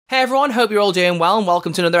Hey everyone, hope you're all doing well and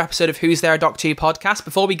welcome to another episode of Who's There, a Doctor Who podcast.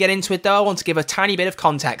 Before we get into it though, I want to give a tiny bit of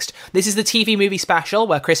context. This is the TV movie special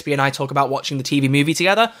where Crispy and I talk about watching the TV movie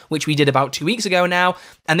together, which we did about 2 weeks ago now,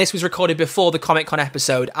 and this was recorded before the Comic-Con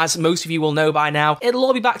episode. As most of you will know by now, it'll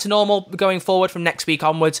all be back to normal going forward from next week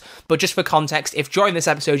onwards, but just for context, if during this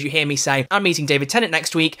episode you hear me say, I'm meeting David Tennant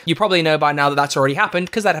next week, you probably know by now that that's already happened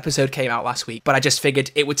because that episode came out last week, but I just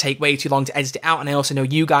figured it would take way too long to edit it out, and I also know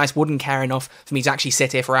you guys wouldn't care enough for me to actually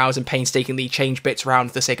sit here for hours and painstakingly change bits around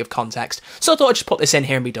for the sake of context. So I thought I'd just put this in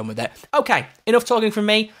here and be done with it. Okay, enough talking from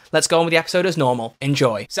me. Let's go on with the episode as normal.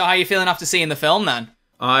 Enjoy. So how are you feeling after seeing the film then?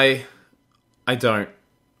 I don't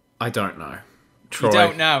know. Troy, you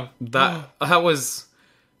don't know? That was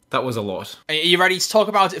a lot. Are you ready to talk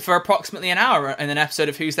about it for approximately an hour in an episode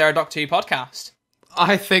of Who's There, a Doctor Who podcast?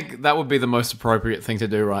 I think that would be the most appropriate thing to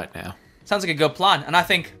do right now. Sounds like a good plan, and I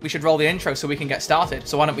think we should roll the intro so we can get started.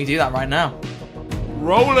 So why don't we do that right now?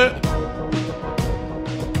 Roll it!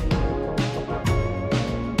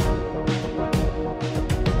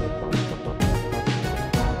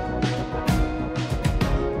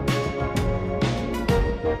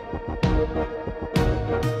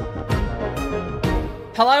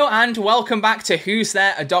 Hello and welcome back to Who's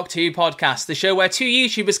There, a Doctor Who podcast, the show where two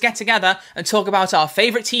YouTubers get together and talk about our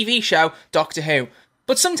favourite TV show, Doctor Who.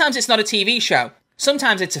 But sometimes it's not a TV show,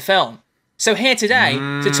 sometimes it's a film. So here today,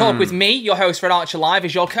 to talk with me, your host Red Archer Live,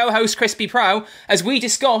 is your co-host Crispy Pro, as we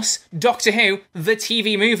discuss Doctor Who, the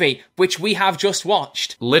TV movie, which we have just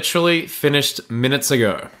watched. Literally finished minutes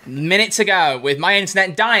ago, with my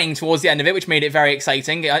internet dying towards the end of it, which made it very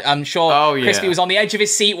exciting. I'm sure Crispy was on the edge of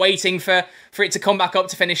his seat waiting for it to come back up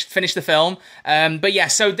to finish the film. But yeah,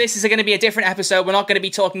 so this is going to be a different episode. We're not going to be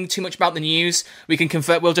talking too much about the news.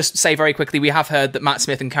 We'll just say very quickly, we have heard that Matt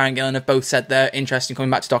Smith and Karen Gillan have both said they're interested in coming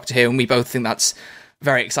back to Doctor Who, and we both think that's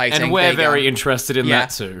very exciting. And we're very interested in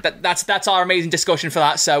that too. That's our amazing discussion for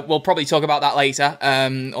that, so we'll probably talk about that later,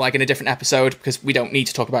 like in a different episode, because we don't need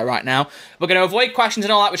to talk about it right now. We're going to avoid questions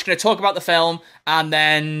and all that, we're just going to talk about the film, and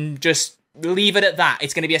then just leave it at that.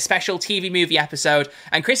 It's going to be a special TV movie episode,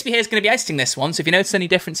 and Crispy here is going to be editing this one, so if you notice any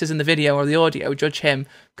differences in the video or the audio, judge him,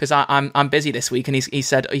 because I'm busy this week, and he's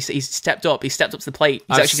stepped up to the plate.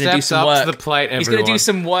 He's actually going to do some work. To the plate, everyone. He's going to do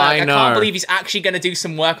some work. I can't believe he's actually going to do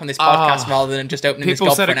some work on this podcast rather than just opening this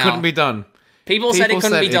gob for an hour. People said it couldn't be done. People said it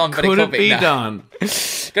couldn't be done, but it could be done.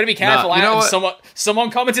 Gotta be careful.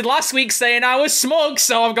 Someone commented last week saying I was smug,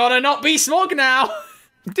 so I've got to not be smug now.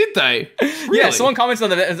 Did they? Really? Yeah, someone commented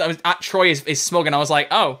on the video at Troy is smug, and I was like,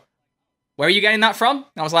 oh, where are you getting that from? And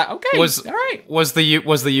I was like, okay, all right. Was the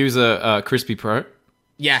user Crispy Pro?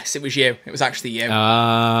 Yes, it was you. It was actually you.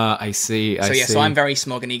 I see. So I'm very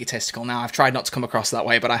smug and egotistical now. I've tried not to come across that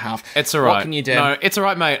way, but I have. It's all right. What can you do? No, it's all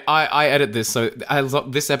right, mate. I edit this, so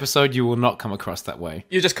this episode you will not come across that way.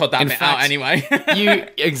 You just cut that bit out anyway.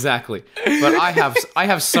 Exactly. But I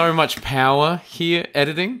have so much power here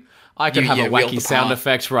editing. I could have a wacky sound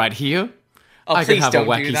effect right here. Oh, I could have a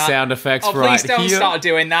wacky sound effect right here. Please don't start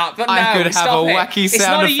doing that. But no, I could have a wacky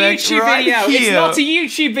sound effect right here. It's not a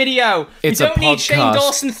YouTube video. It's you don't a need podcast. Shane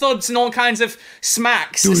Dawson thuds and all kinds of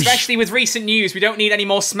smacks, especially with recent news. We don't need any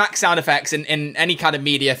more smack sound effects in any kind of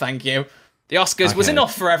media, thank you. The Oscars was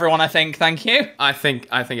enough for everyone, I think, thank you. I think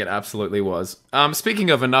it absolutely was. Speaking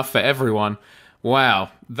of enough for everyone, wow,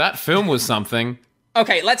 that film was something.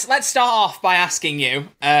 Okay, let's start off by asking you.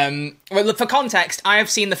 Well, for context, I have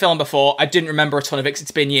seen the film before. I didn't remember a ton of it because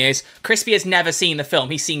it's been years. Crispy has never seen the film.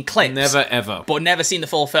 He's seen clips. Never, ever. But never seen the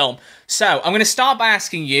full film. So, I'm going to start by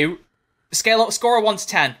asking you, score of 1 to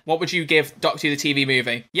 10. What would you give Doctor Who the TV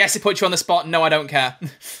movie? Yes, it puts you on the spot. No, I don't care.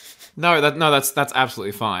 That's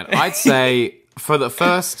absolutely fine. I'd say for the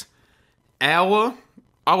first hour,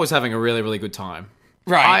 I was having a really, really good time.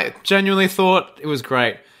 Right. I genuinely thought it was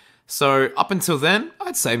great. So up until then,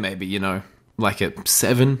 I'd say maybe, like a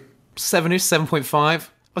 7-ish, 7.5. I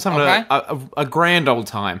was having a grand old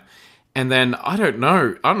time. And then, I don't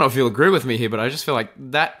know if you'll agree with me here, but I just feel like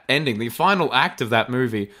that ending, the final act of that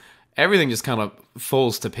movie, everything just kind of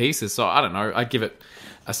falls to pieces. So I don't know, I'd give it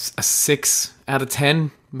a 6 out of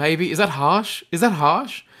 10, maybe. Is that harsh?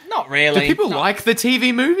 Not really. Do people like the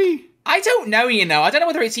TV movie? I don't know, I don't know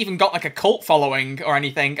whether it's even got like a cult following or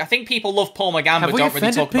anything. I think people love Paul McGann, but don't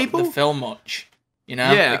really talk about the film much.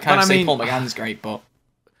 Yeah, they kind of say Paul McGann's great, but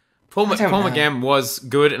Paul McGann was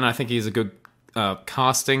good, and I think he's a good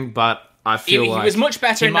casting. But I feel he was much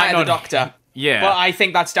better in Night of the Doctor. Yeah, but I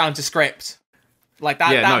think that's down to script. Like that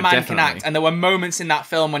man definitely can act, and there were moments in that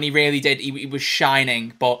film when he really did. He was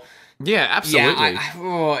shining, but yeah, absolutely.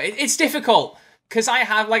 It's difficult. Because I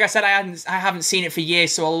have, like I said, I haven't seen it for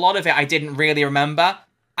years, so a lot of it I didn't really remember.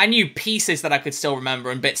 I knew pieces that I could still remember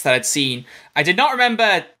and bits that I'd seen. I did not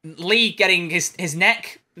remember Lee getting his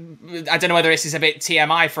neck. I don't know whether this is a bit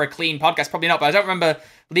TMI for a clean podcast, probably not, but I don't remember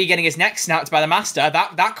Lee getting his neck snapped by the Master.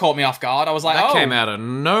 That caught me off guard. I was like, that came out of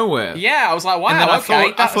nowhere. Yeah, I was like, wow, and then I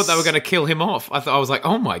okay. thought they were going to kill him off. I was like,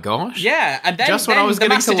 oh my gosh. Yeah, and then, just when I was the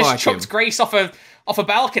getting Master to just like chucked him. Grace off a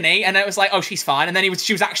balcony, and it was like, oh, she's fine. And then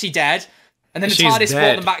she was actually dead. And then the She's TARDIS dead.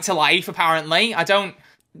 brought them back to life, apparently.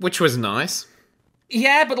 Which was nice.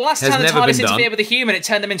 Yeah, but the last Has time the never TARDIS been done. interfered with a human, it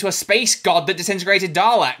turned them into a space god that disintegrated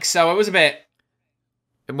Daleks, so it was a bit...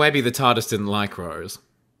 Maybe the TARDIS didn't like Rose.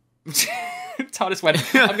 TARDIS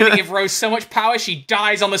went, I'm going to give Rose so much power, she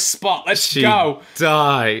dies on the spot. Let's go. She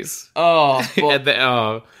dies. Oh, but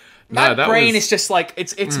No, my brain is just like,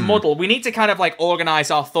 it's muddled. We need to kind of like organise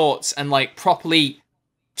our thoughts and like properly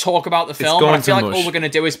talk about the film. going I feel to like mush. all we're going to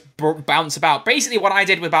do is bounce about. Basically, what I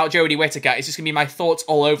did about Jodie Whittaker is just going to be my thoughts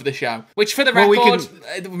all over the show. Which, for the Well, record,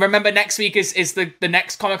 remember next week is the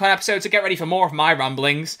next Comic-Con episode, so get ready for more of my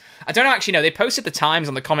ramblings. I don't actually know. They posted the times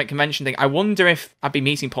on the Comic Convention thing. I wonder if I'd be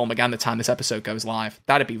meeting Paul McGann the time this episode goes live.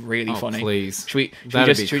 That'd be really funny. Please. Should we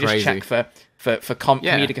That'd just be crazy. check for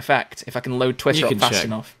comedic effect if I can load Twitter You up can fast check.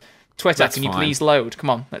 enough? Twitter, That's can you fine. please load? Come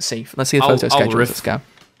on, let's see. Let's see the I'll photo schedule. riff. Let's go.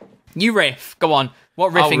 You riff. Go on.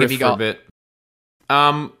 What I'll riffing riff have you for a got? bit.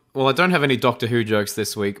 Well, I don't have any Doctor Who jokes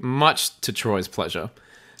this week, much to Troy's pleasure.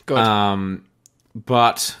 Good.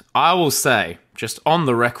 But I will say, just on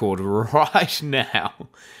the record right now,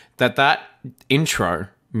 that intro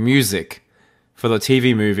music for the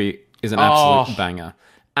TV movie is an absolute banger.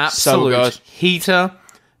 Absolute good. heater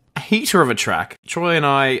of a track. Troy and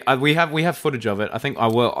I we have footage of it. I think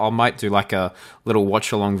I might do like a little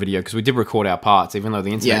watch along video because we did record our parts, even though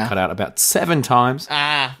the internet cut out about 7 times.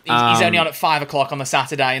 He's only on at 5 o'clock on the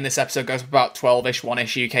Saturday, and this episode goes about 12ish,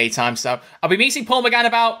 1ish UK time. So I'll be meeting Paul McGann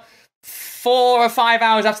about 4 or 5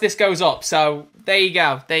 hours after this goes up. So there you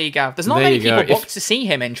go. There's not many people booked to see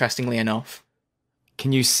him, interestingly enough.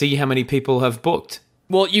 Can you see how many people have booked?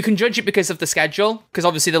 Well, you can judge it because of the schedule, because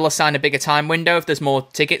obviously they'll assign a bigger time window if there's more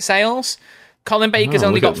ticket sales. Colin Baker's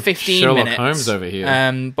only got 15 Sherlock minutes. Holmes over here.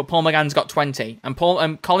 But Paul McGann's got 20. And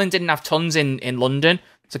Colin didn't have tons in London.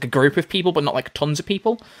 It's like a group of people, but not like tons of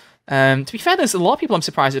people. To be fair, there's a lot of people I'm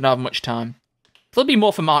surprised didn't have much time. There'll be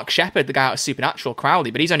more for Mark Shepherd, the guy out of Supernatural,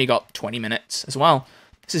 Crowley, but he's only got 20 minutes as well.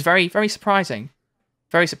 This is very, very surprising.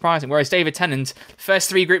 Very surprising. Whereas David Tennant, first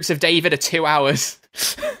 3 groups of David are 2 hours.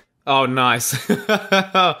 Oh, nice.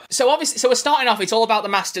 So we're starting off, it's all about the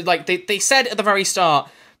Master. Like, they said at the very start,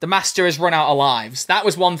 the Master has run out of lives. That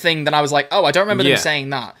was one thing that I was like, oh, I don't remember them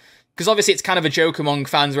saying that. Because obviously it's kind of a joke among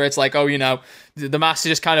fans where it's like, oh, you know, the Master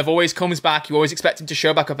just kind of always comes back. You always expect him to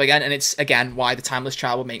show back up again. And it's, again, why the Timeless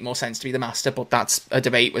Child would make more sense to be the Master. But that's a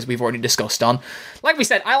debate, as we've already discussed on. Like we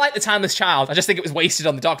said, I like the Timeless Child. I just think it was wasted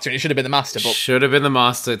on the Doctor and it should have been the Master. But should have been the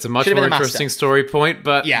Master. It's a much more interesting story point,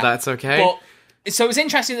 but that's okay. But, so it was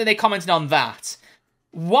interesting that they commented on that.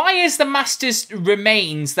 Why is the Master's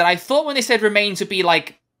remains, that I thought when they said remains would be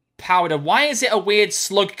like powder, why is it a weird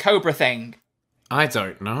slug cobra thing? I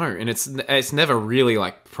don't know, and it's never really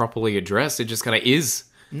like properly addressed. It just kind of is.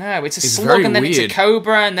 No, it's a slug, and then it's a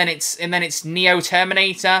cobra, and then it's Neo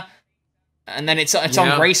Terminator, and then it's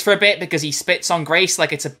on Grace for a bit because he spits on Grace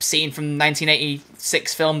like it's a scene from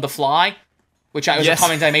 1986 film The Fly, which was a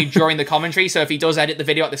comment I made during the commentary. So if he does edit the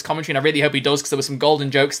video at this commentary, and I really hope he does because there were some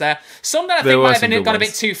golden jokes there. Some that I think might have gone a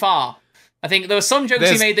bit too far. I think there were some jokes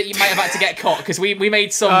he made that you might have had to get cut because we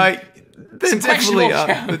made some.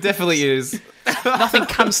 There definitely is. Nothing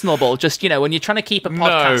cancelable, just, you know, when you're trying to keep a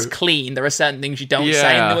podcast clean, there are certain things you don't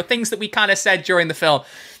say, and there were things that we kind of said during the film.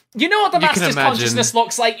 You know what the Master's consciousness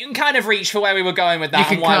looks like? You can kind of reach for where we were going with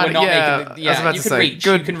that and why we're not making the... Yeah,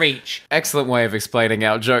 you can reach. Excellent way of explaining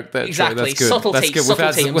our joke there, exactly. Troy. That's good. Subtlety.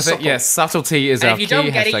 That's good. Subtlety is our key. And if you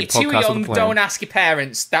don't get it, you're too young, don't ask your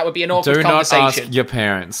parents. That would be an awkward conversation. Do not ask your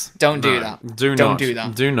parents. Don't do that. Don't do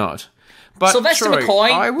that. Do not. But Sylvester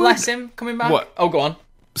McCoy, bless him, coming back. What? Oh, go on.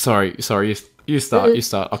 Sorry, you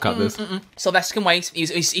start. I'll cut this. Sylvester can wait.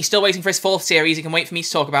 He's still waiting for his 4th series. He can wait for me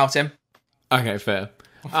to talk about him. Okay, fair.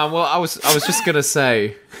 Well, I was just gonna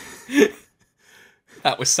say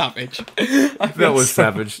that was savage. That was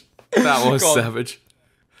savage.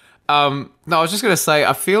 No, I was just gonna say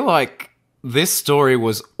I feel like this story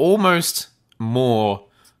was almost more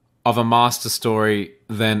of a Master story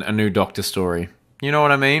than a New Doctor story. You know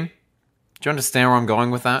what I mean? Do you understand where I'm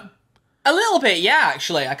going with that? A little bit, yeah,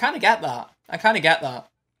 actually. I kind of get that.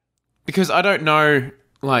 Because I don't know,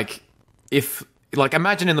 like, if... Like,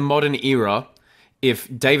 imagine in the modern era, if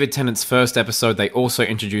David Tennant's first episode, they also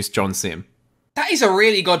introduced John Sim. That is a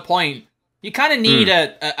really good point. You kind of need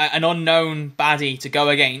an unknown baddie to go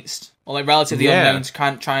against, or like relatively unknown to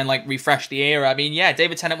try and like refresh the era. I mean, yeah,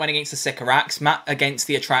 David Tennant went against the Sycorax, Matt against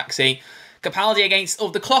the Atraxi, Capaldi against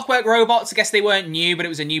the Clockwork Robots. I guess they weren't new, but it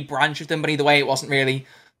was a new branch of them. But either way, it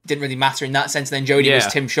didn't really matter in that sense. And then Jodie was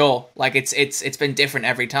Tim Shaw. Like it's been different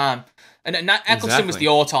every time. And Eccleston was the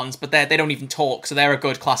Autons, but they don't even talk, so they're a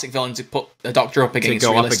good classic villain to put a Doctor up against.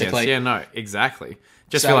 Realistically. Yeah, no, exactly.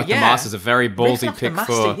 Just feel like the Master's a very ballsy pick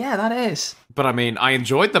for. Yeah, that is. But I mean, I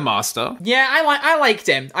enjoyed the Master. Yeah, I liked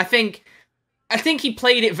him. I think he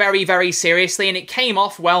played it very, very seriously, and it came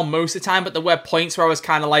off well most of the time. But there were points where I was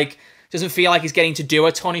kind of like, doesn't feel like he's getting to do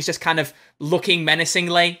a ton. He's just kind of looking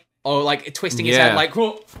menacingly. Or like twisting his head, like,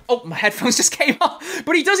 oh, my headphones just came off.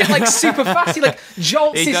 But he does it like super fast. He like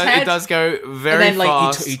jolts his head. He does go very and then,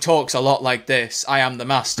 fast. Like, he talks a lot like this. I am the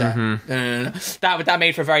Master. Mm-hmm. That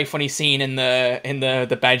made for a very funny scene in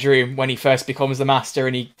the bedroom when he first becomes the Master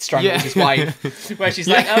and he strangles his wife, where she's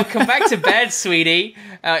like, "Oh, come back to bed, sweetie."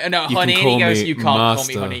 No, honey. And he goes, "You can't call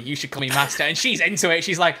me honey. You should call me Master." And she's into it.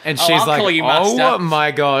 She's like, I'll call you Master. Oh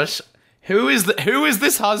my gosh. Who is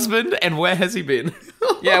this husband and where has he been?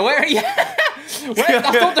 I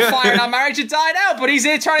thought the fire in our marriage had died out, but he's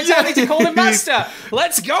here trying to tell me to call him Master.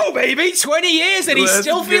 Let's go, baby. 20 years and he's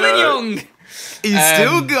still feeling young. He's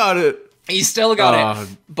still got it. He's still got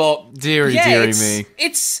it. But dearie me.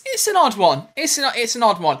 It's an odd one. It's an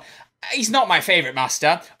odd one. He's not my favourite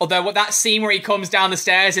Master, although that scene where he comes down the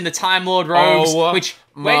wairs in the Time Lord robes, where did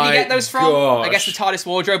you get those from? Gosh. I guess the TARDIS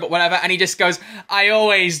wardrobe, but whatever, and he just goes, "I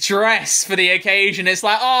always dress for the occasion." It's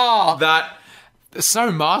like, that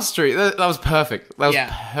so mastery. That was perfect. That was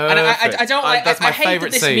perfect. And I don't like. That's my I hate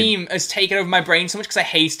favorite that this scene. meme has taken over my brain so much because I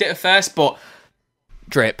hated it at first, but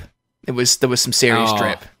drip. There was some serious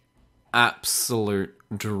drip. Absolute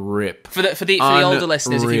drip. For the older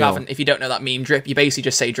listeners, if you don't know that meme, drip, you basically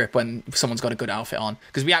just say drip when someone's got a good outfit on.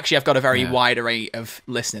 Because we actually have got a very wide array of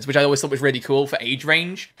listeners, which I always thought was really cool for age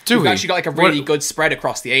range. We've actually got like a really good spread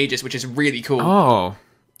across the ages, which is really cool. Oh,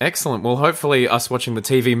 excellent. Well, hopefully us watching the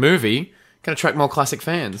TV movie can attract more classic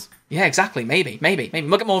fans. Yeah, exactly. Maybe.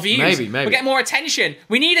 We'll get more views. Maybe. We'll get more attention.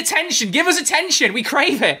 We need attention. Give us attention. We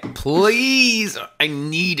crave it. Please. I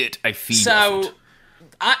need it. I feed off it.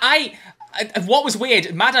 I what was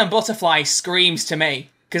weird, Madame Butterfly screams to me,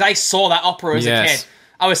 because I saw that opera as a kid.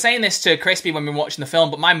 I was saying this to Crispy when we were watching the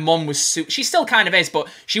film, but my mum was... she still kind of is, but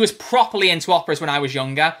she was properly into operas when I was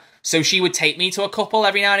younger, so she would take me to a couple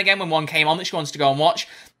every now and again when one came on that she wanted to go and watch.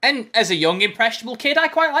 And as a young, impressionable kid, I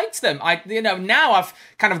quite liked them. Now I've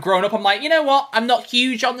kind of grown up, I'm like, you know what? I'm not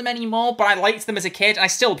huge on them anymore, but I liked them as a kid, and I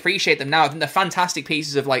still appreciate them now. I think they're fantastic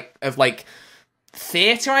pieces of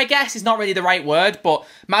theatre, I guess, is not really the right word, but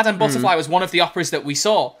Madame Butterfly was one of the operas that we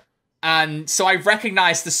saw. And so I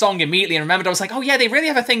recognised the song immediately and remembered, I was like, oh yeah, they really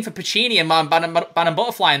have a thing for Puccini and Madame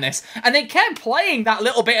Butterfly in this. And they kept playing that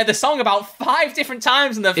little bit of the song about 5 different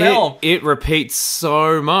times in the film. It repeats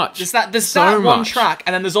so much. There's that one track,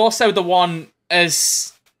 and then there's also the one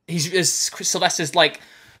as Sylvester's like,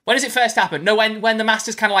 when does it first happen? No, when the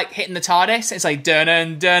Master's kind of like hitting the TARDIS, it's like dun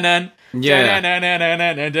dun dun. Yeah.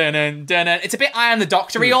 It's a bit Eye on the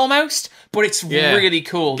Doctor-y almost, but it's really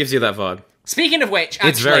cool. Gives you that vibe. Speaking of which, actually,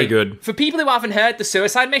 it's very good. For people who haven't heard the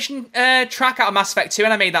Suicide Mission track out of Mass Effect 2,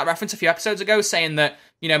 and I made that reference a few episodes ago, saying that,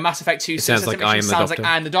 Mass Effect 2 sounds like I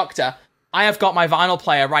Am the Doctor. I have got my vinyl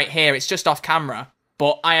player right here. It's just off camera.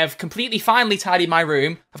 But I have completely finally tidied my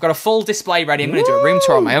room. I've got a full display ready. I'm going to do a room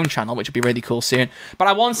tour on my own channel, which will be really cool soon. But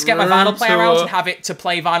I wanted to get my vinyl player out and have it to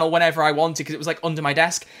play vinyl whenever I wanted, because it was like under my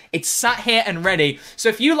desk. It's sat here and ready. So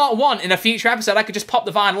if you lot want, in a future episode, I could just pop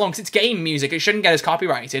the vinyl on, because it's game music. It shouldn't get us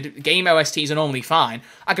copyrighted. Game OSTs are normally fine.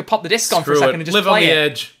 I could pop the disc on for a second and just Live play on the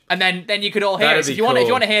it. edge. And then you could all hear it. So if you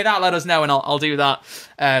want to hear that, let us know, and I'll do that.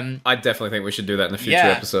 I definitely think we should do that in a future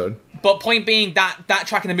episode. But point being, that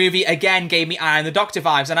track in the movie again gave me Eye on the Doctor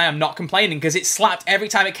vibes, and I am not complaining, because it slapped every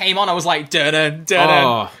time it came on. I was like, dun dun dun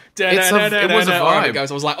dun. It was a vibe.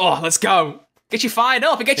 I was like, oh, let's go. Get you fired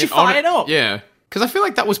up. It fired up. Yeah, because I feel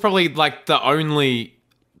like that was probably like the only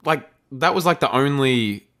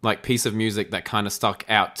piece of music that kind of stuck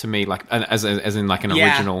out to me, like as in like an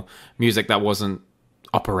original music that wasn't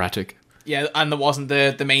operatic. Yeah, and there wasn't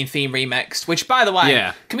the main theme remixed, which, by the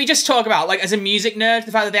way, can we just talk about, like, as a music nerd,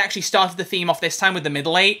 the fact that they actually started the theme off this time with the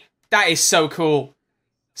middle 8, that is so cool.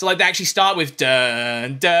 So, like, they actually start with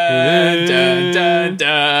dun dun dun dun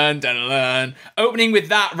dun dun dun, opening with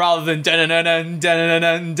that rather than dun dun dun dun dun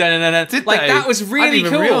dun dun dun. Like, that was really cool. I didn't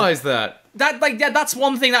even realise that. That's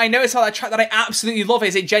one thing that I noticed about that track that I absolutely love,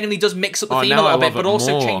 is it genuinely does mix up the theme a little bit, but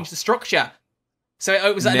also change the structure. So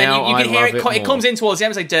it was, and then you can hear it comes in towards the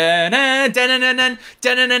end. It's like dun dun dun dun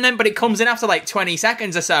dun dun dun, but it comes in after like 20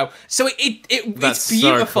 seconds or so. So it's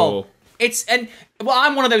beautiful. So cool.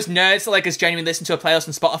 I'm one of those nerds that has genuinely listened to a playlist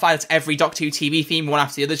on Spotify that's every Doctor Who TV theme one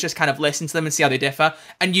after the other, just kind of listen to them and see how they differ.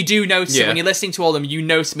 And you do notice it when you're listening to all of them, you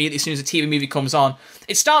notice immediately as soon as a TV movie comes on.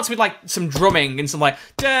 It starts with some drumming and some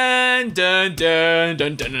dun dun dun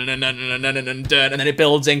dun dun dun dun dun dun dun dun, and then it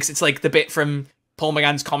builds in because it's the bit from Paul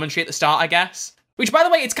McGann's commentary at the start, I guess. Which, by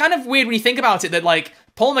the way, it's kind of weird when you think about it that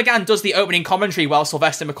Paul McGann does the opening commentary while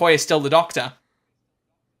Sylvester McCoy is still the Doctor.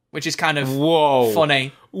 Which is kind of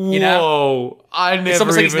funny. You know? I never It's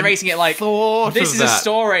almost like he's narrating it this is a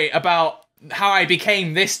story about how I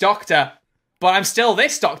became this Doctor, but I'm still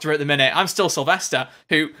this Doctor at the minute. I'm still Sylvester,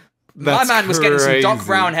 who... my man was getting some Doc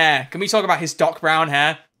Brown hair. Can we talk about his Doc Brown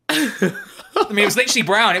hair? I mean, it was literally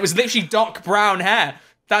brown. It was literally Doc Brown hair.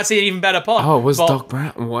 That's an even better pun. Oh, it was Doc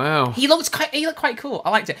Brown. Wow. He looked quite cool. I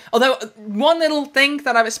liked it. Although, one little thing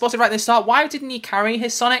that I was spotted right at the start, why didn't he carry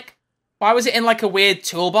his Sonic? Why was it in a weird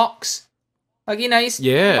toolbox? I don't know.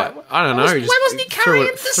 Why wasn't he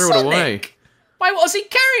carrying the Sonic? It away. Why was he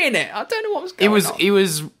carrying it? I don't know what was going on. He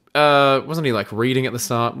was wasn't he reading at the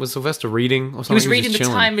start? Was Sylvester reading or something? He was reading The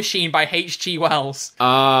Time Machine by H.G. Wells.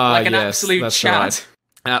 Absolute Chad. Right.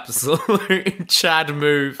 Absolute Chad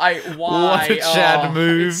move. What a Chad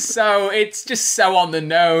move. It's just so on the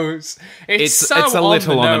nose. It's a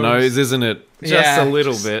little on the nose, isn't it? Just a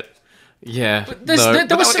little bit. Yeah. But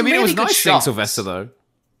there was some really good shots. Sylvester, though.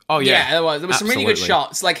 Oh, yeah. Yeah, there was. There was some really good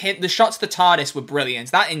shots. The shots of the TARDIS were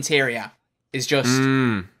brilliant. That interior is just...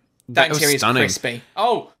 that interior is crispy.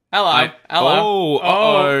 Oh, hello. Hello.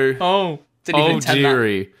 Oh. Didn't even intend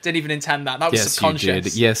that. Didn't even intend that. That was subconscious. You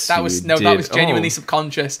did. Yes, that was genuinely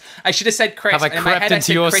subconscious. I should have said crisp. Have I crept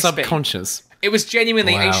into your subconscious? It was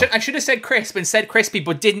genuinely... Wow. I should have said crisp and said crispy,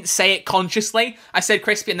 but didn't say it consciously. I said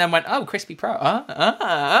crispy and then went, oh, crispy pro. Wow,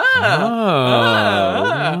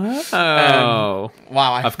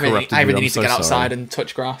 I really need to get outside and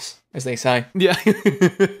touch grass, as they say. Yeah.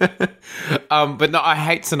 But no, I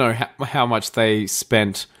hate to know how much they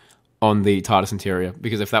spent on the TARDIS interior,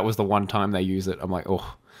 because if that was the one time they use it, I'm like,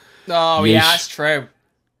 oh. Oh, yeesh. Yeah, that's true.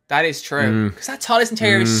 That is true. Because that TARDIS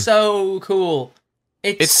interior is so cool.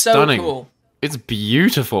 It's so stunning. Cool. It's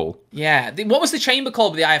beautiful. Yeah. What was the chamber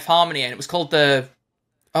called with the Eye of Harmony? And it was called the...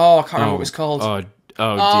 Oh, I can't remember what it was called. Oh,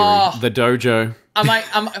 dearie. The dojo.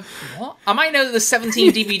 What? I might know that there's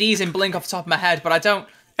 17 DVDs in Blink off the top of my head, but I don't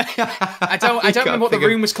remember what the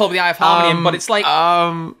room was called with the Eye of Harmony, but it's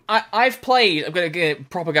I've played... I'm going to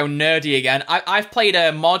proper go nerdy again. I've played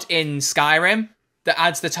a mod in Skyrim that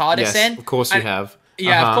adds the TARDIS in. Of course you have.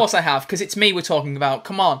 Yeah, of course I have, because it's me we're talking about.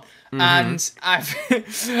 Come on. And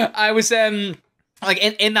I was in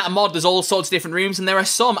that mod, there's all sorts of different rooms, and there are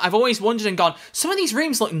some I've always wondered and gone, some of these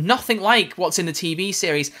rooms look nothing like what's in the TV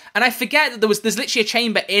series, and I forget that there's literally a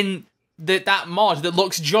chamber in that mod that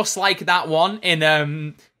looks just like that one in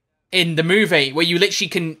the movie, where you literally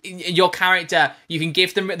can, your character, you can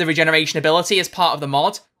give them the regeneration ability as part of the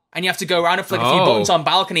mod. And you have to go around and flick a few buttons on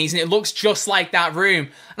balconies, and it looks just like that room.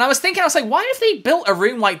 And I was like, why have they built a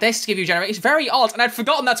room like this to give you generation? It's very odd, and I'd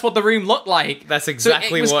forgotten that's what the room looked like. That's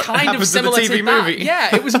exactly what happens in the TV movie.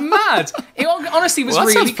 Yeah, it was mad. It honestly was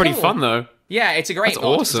really cool. That sounds pretty fun, though. Yeah, it's a great mod.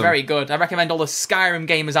 Awesome. It's very good. I recommend all the Skyrim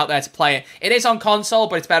gamers out there to play it. It is on console,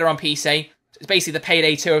 but it's better on PC. It's basically the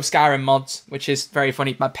Payday 2 of Skyrim mods, which is very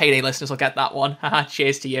funny. My Payday listeners will get that one.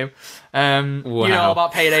 Cheers to you. Wow. You know all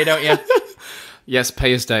about Payday, don't you? Yes,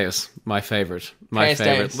 Payas Deus, my favourite. My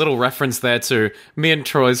favourite. Deus. Little reference there to me and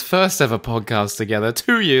Troy's first ever podcast together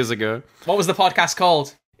 2 years ago. What was the podcast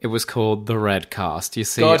called? It was called The Red Cast. You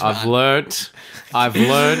see, Good, I've learned.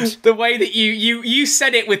 The way that you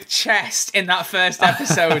said it with chest in that first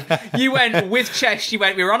episode. You went with chest. You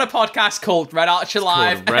went, we were on a podcast called Red Archer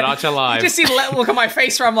Live. Red Archer Live. You just see the little look on my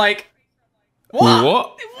face where I'm like,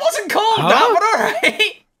 what? It wasn't called that, but all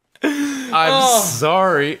right. I'm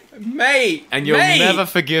sorry. Mate. And you'll never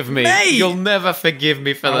forgive me. Mate. You'll never forgive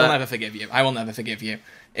me for that. I will never forgive you. I will never forgive you.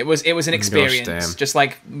 It was an experience. Gosh, damn. Just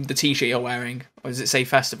like the t-shirt you're wearing. Or does it say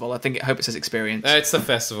festival? I hope it says experience. It's the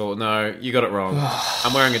festival. No, you got it wrong.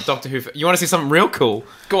 I'm wearing a Doctor Who... You want to see something real cool?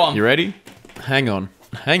 Go on. You ready? Hang on.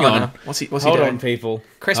 No. What's he doing? Hold on, people.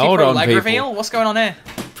 Crispy Pro leg reveal? What's going on here?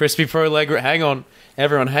 Crispy Pro leg... Hang on.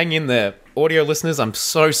 Everyone, hang in there. Audio listeners, I'm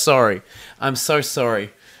so sorry. I'm so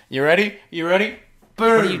sorry. You ready?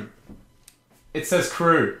 Boom! It says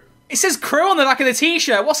crew. It says crew on the back of the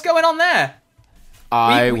t-shirt. What's going on there?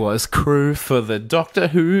 I was crew for the Doctor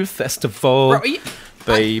Who festival. Bro,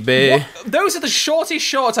 baby. Those are the shortest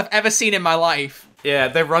shorts I've ever seen in my life. Yeah,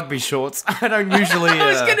 they're rugby shorts. I don't usually... I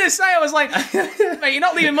was going to say, I was like, mate, you're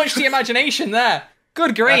not leaving much to the imagination there.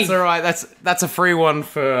 Good grief. That's all right. That's a free one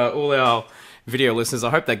for all our video listeners. I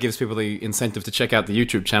hope that gives people the incentive to check out the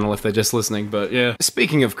YouTube channel if they're just listening. But yeah.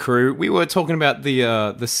 Speaking of crew, we were talking about the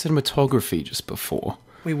cinematography just before.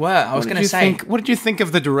 We were. I was going to say... What did you think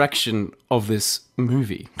of the direction of this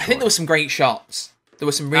movie? I think there were some great shots. There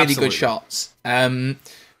were some really good shots.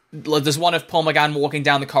 There's one of Paul McGann walking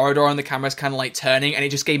down the corridor and the camera's kind of like turning, and it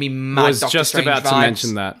just gave me mad Doctor Strange vibes. I was just about to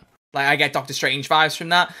mention that. Like, I get Doctor Strange vibes from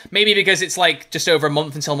that. Maybe because it's like just over a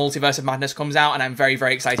month until Multiverse of Madness comes out, and I'm very,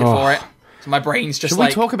 very excited for it. So my brain's just Should we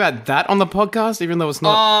talk about that on the podcast, even though it's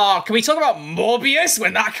not... Oh, can we talk about Morbius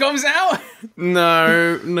when that comes out?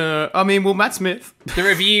 No. I mean, well, Matt Smith... The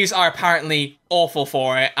reviews are apparently awful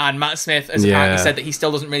for it, and Matt Smith has apparently said that he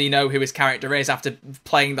still doesn't really know who his character is after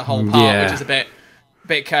playing the whole part, which is a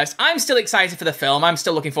bit cursed. I'm still excited for the film. I'm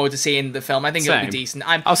still looking forward to seeing the film. I think it'll be decent.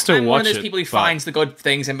 I'll still watch it. I'm one of those people who finds the good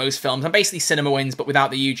things in most films. I'm basically Cinema Wins, but without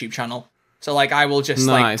the YouTube channel. So, like, I will just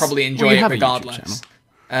like probably enjoy it regardless.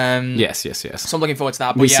 Yes. So I'm looking forward to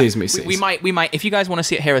that. But we might. If you guys want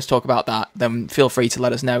to hear us talk about that, then feel free to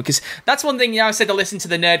let us know, because that's one thing. I said to listen to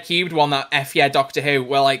the Nerd Cubed one, that Doctor Who,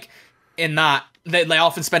 where like in that. They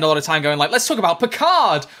often spend a lot of time going like, let's talk about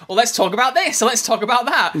Picard, or let's talk about this, or let's talk about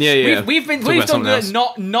that. Yeah. We've done good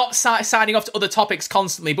not signing off to other topics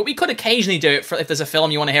constantly, but we could occasionally do it for if there's a film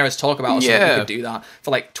you want to hear us talk about. Or something, we could do that for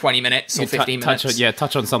like 20 minutes or 15 minutes.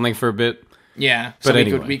 Touch on something for a bit. Yeah, but so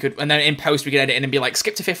anyway. we could, and then in post we could edit in and be like,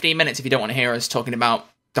 skip to 15 minutes if you don't want to hear us talking about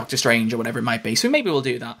Doctor Strange or whatever it might be. So maybe we'll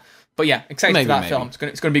do that. But yeah, excited for that film. It's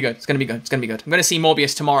going to be good. It's going to be good. I'm going to see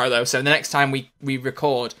Morbius tomorrow though, so the next time we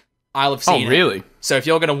record, I'll have seen it. Oh, really? So if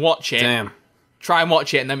you're going to watch it, try and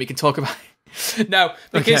watch it, and then we can talk about it. No,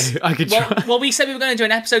 because I could try. Well, we said we were going to do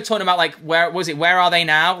an episode talking about like where are they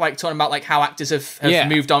now? Like talking about like how actors have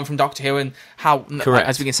moved on from Doctor Who, and how, like,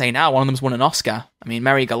 as we can say now, one of them's won an Oscar. I mean,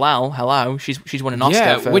 Mary Galal, hello, she's won an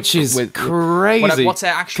Oscar, which is crazy. What's her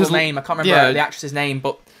actual name? I can't remember the actress's name,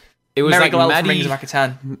 but it was Mary like Galal Maddie, from Rings of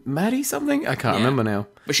Rakuten. Maddie something? I can't remember now.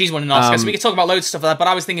 But she's won an Oscar, so we could talk about loads of stuff like that. But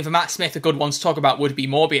I was thinking for Matt Smith, a good one to talk about would be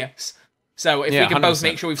Morbius. So if we can both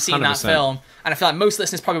make sure we've seen 100%. That film, and I feel like most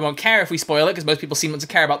listeners probably won't care if we spoil it, because most people seem to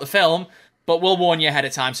care about the film, but we'll warn you ahead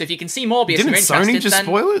of time. So if you can see Morbius and you're interested, Sony just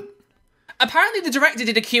spoil it? Apparently the director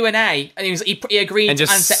did a Q&A, and he agreed to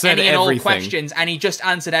answer any and all questions, and he just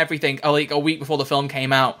answered everything like a week before the film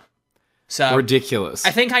came out. So ridiculous.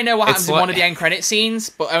 I think I know what happens in one of the end credit scenes,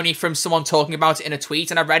 but only from someone talking about it in a tweet,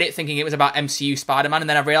 and I read it thinking it was about MCU Spider-Man, and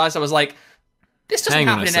then I realised I was like, this doesn't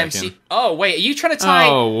happen in MCU. Oh, wait, are you trying to tie...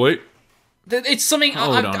 Oh, wait. It's something.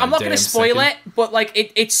 I'm not going to spoil it, but like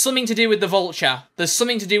it's something to do with the Vulture. There's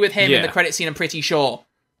something to do with him in the credit scene. I'm pretty sure,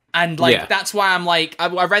 and like that's why I'm like I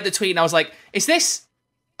read the tweet and I was like, is this?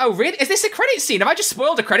 Oh, really? Is this a credit scene? Have I just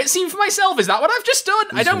spoiled a credit scene for myself? Is that what I've just done?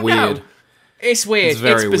 I don't know. It's weird.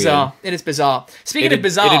 It's bizarre. Weird. It is bizarre. Speaking of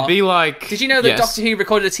bizarre, it'd be like. Did you know that Doctor Who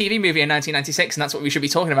recorded a TV movie in 1996, and that's what we should be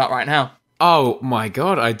talking about right now? Oh my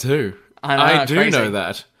god, I do. I do know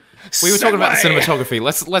that. We were talking about the cinematography.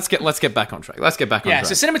 Let's get back on track. Yeah,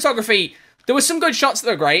 so cinematography, there were some good shots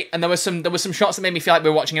that were great, and there were some shots that made me feel like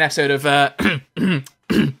we were watching an episode of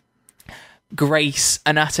Grey's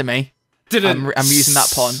Anatomy. I'm using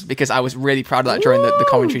that pun because I was really proud of that during the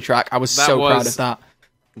commentary track. I was so proud of that.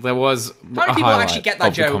 There was How many people actually get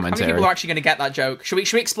that joke? How many people are actually going to get that joke? Should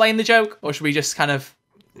we explain the joke, or should we just kind of...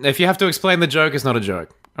 If you have to explain the joke, it's not a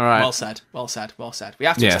joke. All right. Well said. We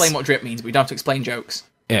have to explain what drip means, but we don't have to explain jokes.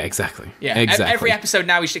 Yeah, exactly. Yeah, exactly. Every episode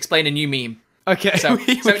now we should explain a new meme. Okay, so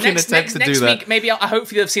next week, maybe I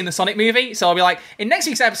hopefully you'll have seen the Sonic movie, so I'll be like, in next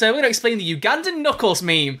week's episode, we're going to explain the Ugandan Knuckles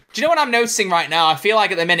meme. Do you know what I'm noticing right now? I feel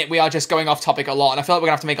like at the minute we are just going off topic a lot, and I feel like we're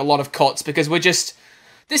going to have to make a lot of cuts, because we're just...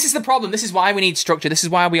 This is the problem. This is why we need structure. This is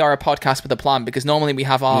why we are a podcast with a plan, because normally we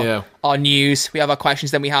have our news, we have our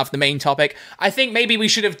questions, then we have the main topic. I think maybe we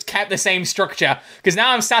should have kept the same structure, because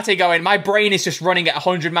now I'm sat here going, my brain is just running at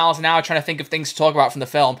 100 miles an hour trying to think of things to talk about from the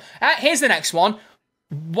film. Here's the next one.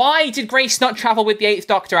 Why did Grace not travel with the 8th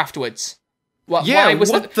Doctor afterwards? There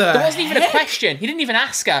wasn't even a question. He didn't even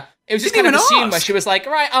ask her. It was just kind of assumed where she was like,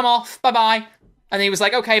 right, I'm off, bye-bye. And he was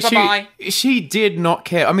like, okay, bye-bye. She did not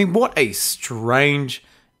care. I mean, what a strange...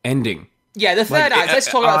 ending. Yeah, the third act. Let's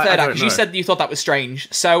talk about the third act, because you said you thought that was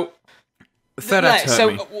strange. So, the third act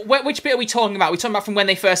hurt me. Which bit are we talking about? Are we talking about from when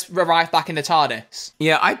they first arrived back in the TARDIS?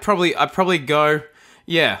 Yeah, I'd probably go...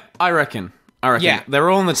 Yeah, I reckon. Yeah. They're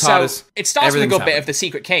all in the TARDIS. So, it starts with a good bit of the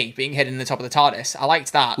secret key being hidden in the top of the TARDIS. I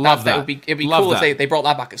liked that. Love that. It'd be cool if they brought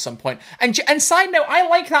that back at some point. And side note, I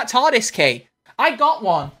like that TARDIS key. I got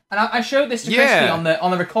one, and I showed this to Christy on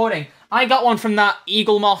the recording. I got one from that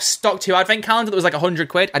Eagle Moss Doctor Who Advent calendar that was like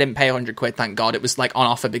 £100. I didn't pay £100, thank God. It was like on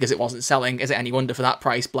offer because it wasn't selling. Is it any wonder for that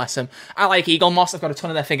price? Bless them. I like Eagle Moss. I've got a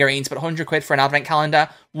ton of their figurines, but £100 for an Advent calendar?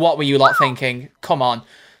 What were you lot thinking? Come on.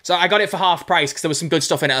 So I got it for half price because there was some good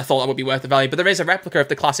stuff in it. I thought that would be worth the value. But there is a replica of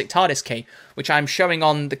the classic TARDIS key, which I'm showing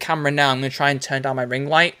on the camera now. I'm going to try and turn down my ring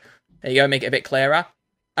light. There you go, make it a bit clearer.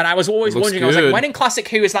 And I was always wondering, I was like, when in Classic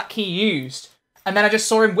Who is that key used? And then I just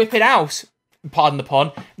saw him whip it out, pardon the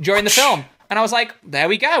pun, during the film. And I was like, there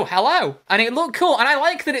we go, hello. And it looked cool. And I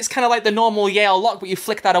like that it's kind of like the normal Yale lock, but you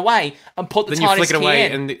flick that away and put the TARDIS key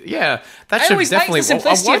in. And yeah, that should definitely...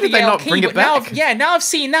 Why did they not bring it back? Now I've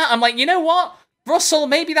seen that, I'm like, you know what? Russell,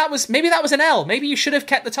 maybe that was an L. Maybe you should have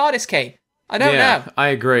kept the TARDIS key. I don't know. Yeah, I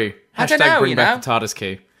agree. Hashtag bring back the TARDIS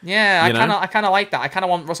key. Yeah, I kind of like that. I kind of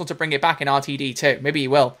want Russell to bring it back in RTD too. Maybe he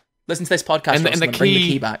will. Listen to this podcast, and the key, bring the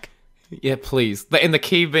key back. Yeah, please. And the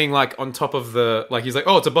key being like on top of the... Like, he's like,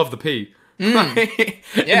 oh, it's above the P. In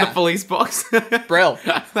the police box. Brill.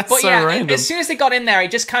 That's so random. As soon as they got in there, it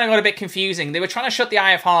just kind of got a bit confusing. They were trying to shut the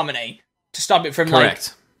Eye of Harmony to stop it from, like,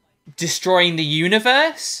 destroying the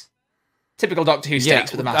universe. Typical Doctor Who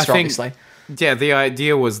stakes with the Master, obviously. Yeah, the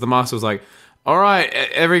idea was the Master was like, all right,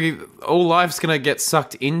 all life's going to get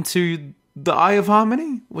sucked into the Eye of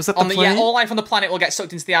Harmony? Was that the plan? Yeah, all life on the planet will get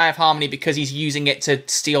sucked into the Eye of Harmony because he's using it to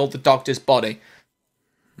steal the Doctor's body.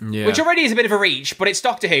 Yeah. Which already is a bit of a reach, but it's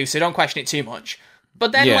Doctor Who, so don't question it too much.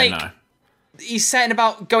 But then, he's saying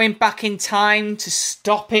about going back in time to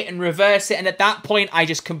stop it and reverse it, and at that point, I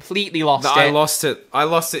just completely lost it. I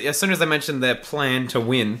lost it as soon as they mentioned their plan to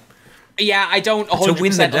win. Yeah, I don't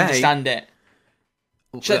 100% understand it.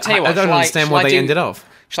 Should I tell you what? I don't understand why they ended off.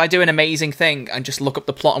 Shall I do an amazing thing and just look up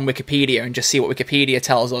the plot on Wikipedia and just see what Wikipedia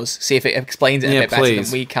tells us? See if it explains it a bit better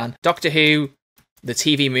than we can. Doctor Who, the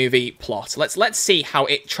TV movie plot. Let's see how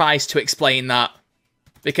it tries to explain that,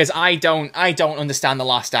 because I don't understand the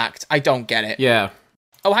last act. I don't get it. Yeah.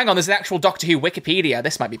 Oh, hang on, there's an actual Doctor Who Wikipedia.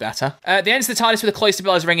 This might be better. The ends of the TARDIS with the cloister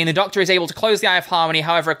bells ringing. The Doctor is able to close the Eye of Harmony.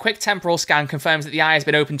 However, a quick temporal scan confirms that the eye has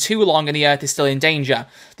been open too long and the Earth is still in danger.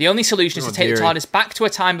 The only solution is to take the TARDIS back to a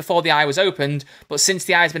time before the eye was opened, but since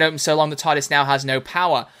the eye has been open so long, the TARDIS now has no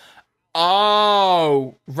power.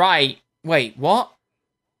 Oh, right. Wait, what?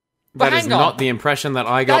 That is not the impression that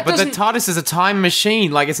I got. But the TARDIS is a time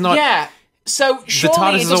machine. Like, it's not... Yeah, so surely the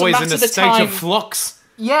TARDIS is always in a state of flux.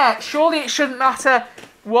 Yeah, surely it shouldn't matter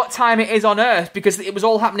what time it is on Earth, because it was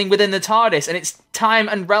all happening within the TARDIS, and it's time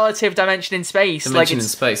and relative dimension in space. Dimension in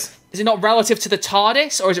space. Is it not relative to the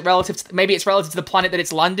TARDIS, or is it relative to... Maybe it's relative to the planet that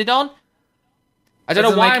it's landed on? I don't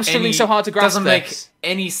know why I'm struggling so hard to grasp this. Doesn't make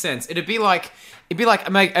any sense. It'd be like...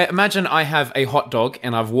 Imagine I have a hot dog,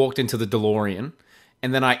 and I've walked into the DeLorean,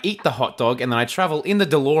 and then I eat the hot dog, and then I travel in the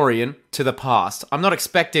DeLorean to the past. I'm not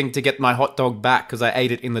expecting to get my hot dog back because I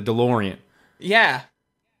ate it in the DeLorean. Yeah.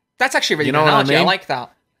 That's actually a really good analogy. I like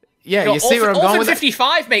that. Yeah, you see where I'm going with it? Orphan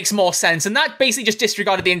 55 makes more sense, and that basically just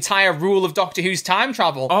disregarded the entire rule of Doctor Who's time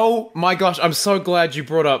travel. Oh my gosh, I'm so glad you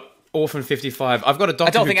brought up Orphan 55. I've got a Doctor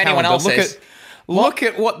Who calendar. I don't think anyone else is. Look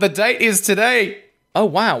at what the date is today. Oh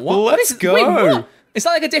wow, Let's go. Wait, what? Is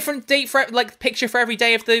that like a different date for, like, picture for every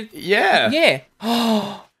day of the... Yeah. Yeah.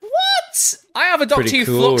 What? I have a Doctor Who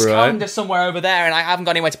Flux calendar somewhere over there, and I haven't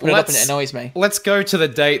got anywhere to put it up, and it annoys me. Let's go to the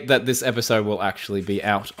date that this episode will actually be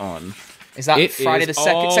out on. Is that Friday the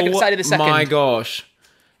 2nd? Second Friday the 2nd? Oh my gosh.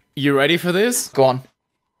 You ready for this? Go on.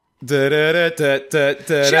 Jodie!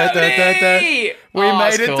 We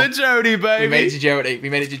made it to Jodie, baby. We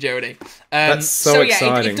made it to Jodie. That's so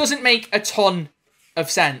exciting. It doesn't make a ton of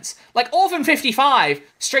sense. Like, Orphan 55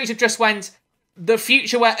 straight up just went, the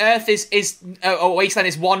future where Earth is Wasteland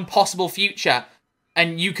is one possible future,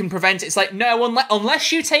 and you can prevent it. It's like, no,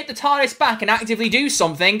 unless you take the TARDIS back and actively do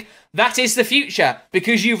something, that is the future,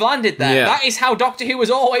 because you've landed there. Yeah. That is how Doctor Who has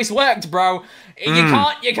always worked, bro.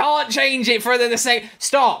 You can't change it for the sake...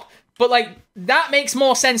 Stop. But, like, that makes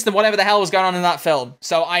more sense than whatever the hell was going on in that film.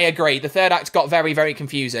 So I agree. The third act got very, very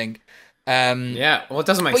confusing. Yeah, well, it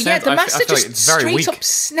doesn't make sense. Yeah, the Master I feel just like it's very straight weak. up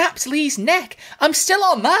snapped Lee's neck. I'm still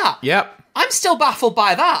on that. Yep. I'm still baffled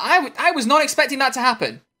by that. I was not expecting that to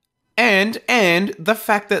happen. And the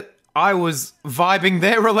fact that I was vibing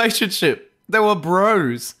their relationship. They were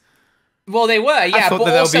bros. Well, they were, yeah. I thought but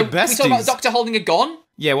that also, they would be besties. we talk about Doctor holding a gun.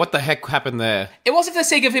 Yeah, what the heck happened there? It wasn't for the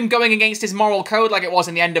sake of him going against his moral code like it was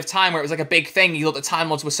in the End of Time, where it was like a big thing. He thought the Time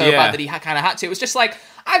Lords were so bad that he kind of had to. It was just like,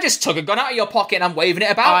 I just took a gun out of your pocket and I'm waving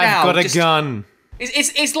it about now. I've got a gun.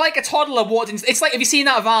 It's like a toddler walked in. It's like, have you seen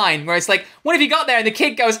that Vine where it's like, what have you got there? And the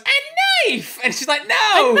kid goes, a knife! And she's like,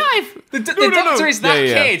 no! A knife! The Doctor is that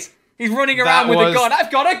kid. He's running around with a gun.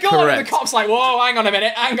 I've got a gun! And the cop's like, whoa, hang on a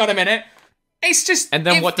minute. It's just... And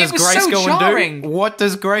then what does Grace go and do? What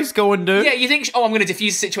does Grace go and do? Yeah, you think, I'm going to defuse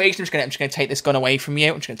the situation. I'm just going to take this gun away from you.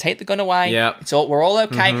 I'm just going to take the gun away. Yeah. We're all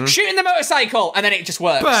okay. Shooting the motorcycle! And then it just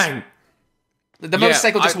works. Bang! The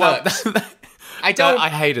motorcycle just works. I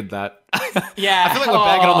hated that. Yeah. I feel like we're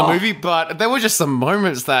bagging on the movie, but there were just some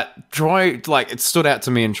moments that Troy, like, it stood out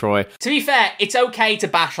to me and Troy. To be fair, it's okay to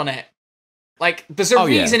bash on it. Like, there's a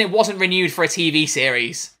reason it wasn't renewed for a TV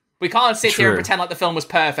series. We can't sit here and pretend like the film was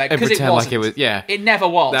perfect, because it wasn't. Like it was, It never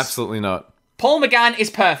was. Absolutely not. Paul McGann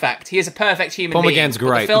is perfect. He is a perfect human being. Paul McGann's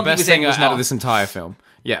great. The best singer out of this entire film.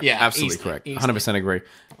 Yeah, absolutely easily, correct. 100% agree.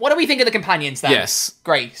 What do we think of the companions then? Yes.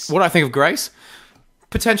 Grace. What do I think of Grace?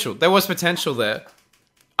 Potential. There was potential there.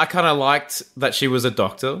 I kind of liked that she was a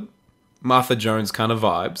doctor. Martha Jones kind of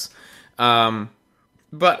vibes.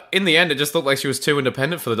 But in the end, it just looked like she was too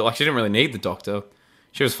independent for the... Like, she didn't really need the doctor.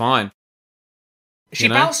 She was fine. She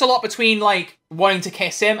bounced a lot between, like, wanting to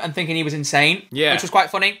kiss him and thinking he was insane. Yeah. Which was quite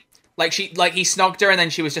funny. Like, he snogged her and then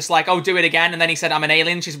she was just like, oh, do it again. And then he said, I'm an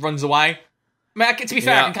alien. She just runs away. I mean, to be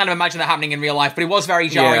fair, I can kind of imagine that happening in real life, but it was very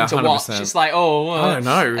jarring to watch. It's like, I don't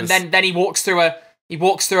know. And then he walks through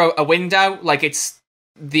a window like it's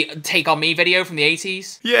the Take On Me video from the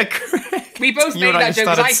 80s. Yeah, correct. We both made that joke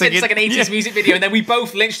because I said it's like an 80s music video, and then we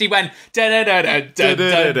both literally went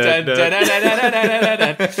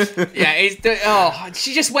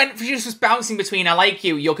she just was bouncing between I like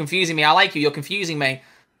you, you're confusing me, I like you, you're confusing me.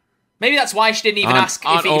 Maybe that's why she didn't even ask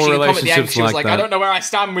if she could come at the end. She was like, I don't know where I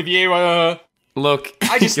stand with you. Look,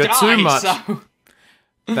 I just you're died, too much. So.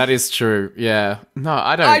 That is true. Yeah. No,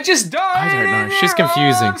 I don't. I just died. I don't know. She's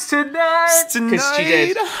confusing. Because she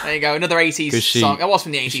did. There you go. Another 80s song. That was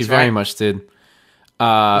from the 80s, She very much did. It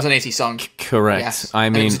was an 80s song. Correct. Yes. I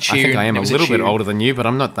mean, I think I am a little bit older than you, but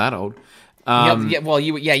I'm not that old.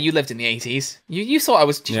 You lived in the 80s. You thought I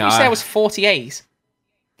was... Did you say I was 48?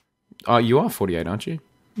 Oh, you are 48, aren't you?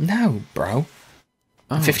 No, bro.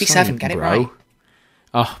 I'm 57. Get it right.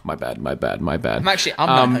 Oh, my bad. I'm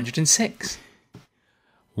 906.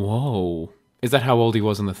 Whoa. Is that how old he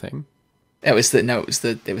was in the thing? It was an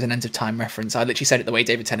End of Time reference. I literally said it the way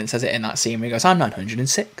David Tennant says it in that scene where he goes, I'm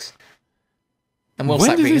 906. And Will's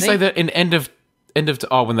when did he say that in End of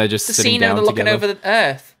when they're just sitting down together? The scene looking over the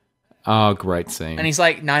earth. Oh, great scene. And he's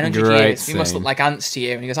like, 900 years. We must look like ants to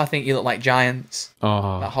you. And he goes, I think you look like giants.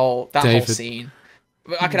 Oh, that whole scene.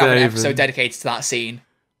 I could have an episode dedicated to that scene.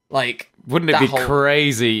 Like, wouldn't it be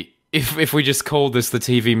crazy if we just called this the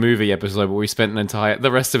TV movie episode, but we spent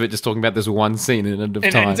the rest of it just talking about this one scene in End of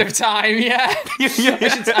Time? End of Time, yeah.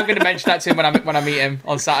 I'm going to mention that to him when I meet him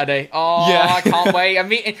on Saturday. Oh, yeah. I can't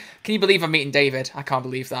wait. Can you believe I'm meeting David? I can't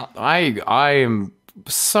believe that. I am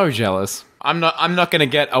so jealous. I'm not going to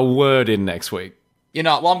get a word in next week. You're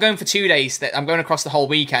not? Well, I'm going for 2 days. I'm going across the whole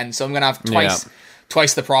weekend, so I'm going to have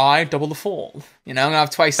twice the pride, double the fall. I'm going to have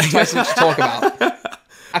twice as much to talk about.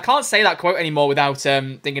 I can't say that quote anymore without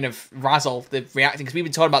thinking of Razzle, the reacting, because we've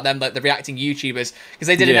been talking about them, like the reacting YouTubers, because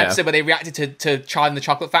they did an episode where they reacted to Charlie and the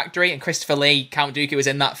Chocolate Factory, and Christopher Lee, Count Dooku, was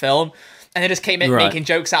in that film, and they just came in making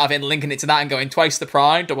jokes out of it and linking it to that and going, twice the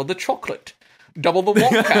pride, double the chocolate, double the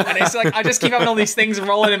Wonka. And it's like, I just keep having all these things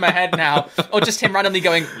rolling in my head now, or just him randomly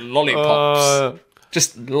going, lollipops.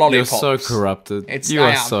 Just lollipops. You're so corrupted. You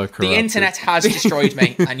are so corrupted. The internet has destroyed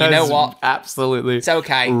me, and you know what? Absolutely. It's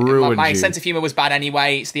okay. My sense of humour was bad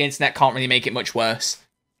anyway, so the internet can't really make it much worse.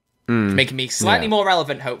 Making me slightly more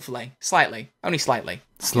relevant, hopefully. Slightly. Only slightly.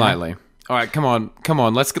 Slightly. You know? All right, come on.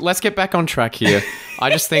 Let's get back on track here.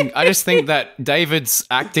 I just think that David's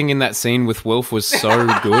acting in that scene with Wilf was so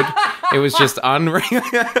good. It was just unreal.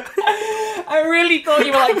 I really thought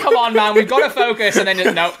you were like, come on, man, we've got to focus. And then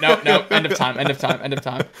just, no, end of time.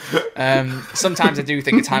 Sometimes I do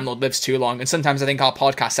think a Time Lord lives too long. And sometimes I think our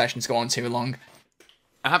podcast sessions go on too long.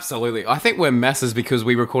 Absolutely. I think we're messes because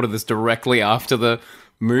we recorded this directly after the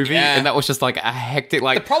movie. Yeah. And that was just like a hectic...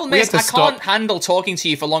 Like, the problem is I can't handle talking to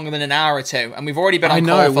you for longer than an hour or two. And we've already been on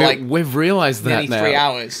call for we've realized that nearly 3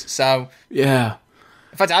 hours. So... Yeah.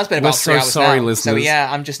 In fact, it has been about 3 hours sorry, now. Listeners. So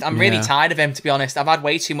yeah, I'm really tired of him, to be honest. I've had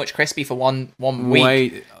way too much crispy for one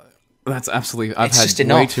week. That's absolutely... I've had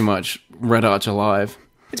way too much Red Arch Alive.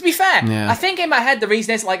 But to be fair, I think in my head the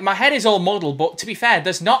reason is, like, my head is all muddled, but to be fair,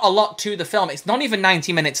 there's not a lot to the film. It's not even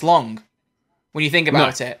 90 minutes long, when you think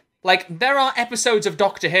about it. Like, there are episodes of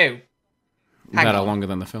Doctor Who that are longer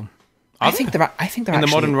than the film. I think they're actually... In the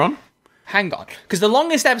modern run? Hang on, because the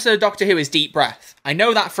longest episode of Doctor Who is Deep Breath. I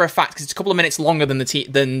know that for a fact because it's a couple of minutes longer than the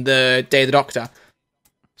Day of the Doctor.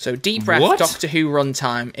 So Deep Breath, Doctor Who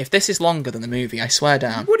runtime. If this is longer than the movie, I swear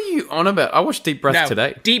down. What are you on about? I watched Deep Breath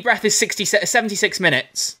today. Deep Breath is 76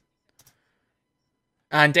 minutes.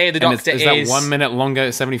 And Day of the And Doctor is that 1 minute longer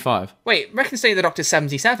at 75? Wait, reckon Day of the Doctor's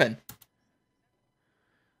 77?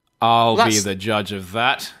 I'll be the judge of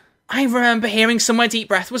that. I remember hearing somewhere Deep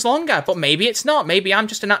Breath was longer, but maybe it's not. Maybe I'm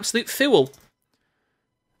just an absolute fool.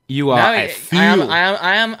 You are a fool.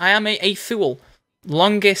 I am a fool.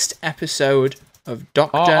 Longest episode of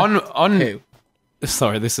Doctor Who.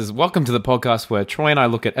 Sorry, this is welcome to the podcast where Troy and I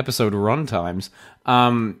look at episode run times.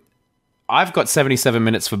 I've got 77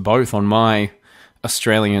 minutes for both on my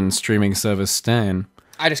Australian streaming service Stan.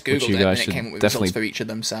 I just googled it and it came up with results for each of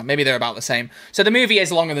them, so maybe they're about the same. So the movie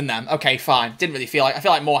is longer than them. Okay, fine. Didn't really feel like... I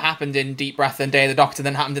feel like more happened in Deep Breath than Day of the Doctor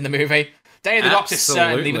than happened in the movie. Day of the Doctor,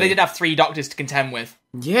 certainly, but they did have 3 Doctors to contend with.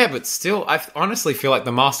 Yeah, but still, I honestly feel like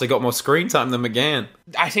the Master got more screen time than McGann.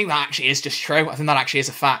 I think that actually is just true. I think that actually is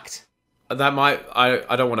a fact. That might...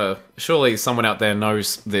 I don't want to... Surely someone out there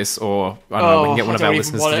knows this, or I don't know, we can get one of our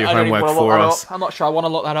listeners to do homework for us. I'm not sure I want to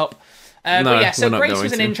look that up. But yeah, so Grace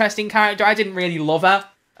was an interesting character. I didn't really love her.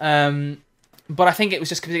 But I think it was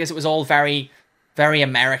just because it was all very, very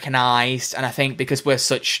Americanized, and I think because we're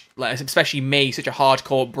such, especially me, such a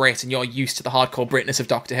hardcore Brit, and you're used to the hardcore Britness of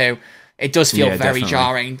Doctor Who, it does feel very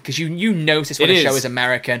jarring because you notice when a show is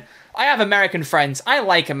American. I have American friends. I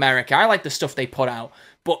like America. I like the stuff they put out,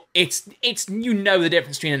 but it's you know the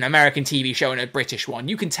difference between an American TV show and a British one.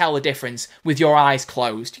 You can tell the difference with your eyes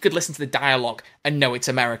closed. You could listen to the dialogue and know it's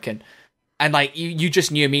American. And, you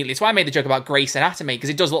just knew immediately. It's why I made the joke about Grey's Anatomy, because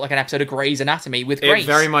it does look like an episode of Grey's Anatomy with Grace. It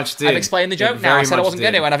very much did. I've explained the joke now. I said I wasn't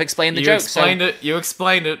going to, and I've explained the joke. You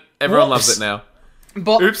explained it. Everyone loves it now.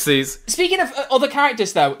 But oopsies. Speaking of other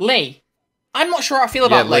characters, though, Lee. I'm not sure how I feel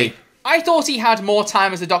about Lee. I thought he had more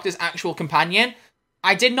time as the Doctor's actual companion.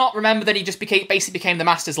 I did not remember that he just basically became the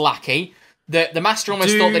Master's lackey. The Master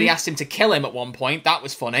almost thought that he asked him to kill him at one point. That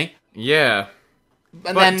was funny. Yeah.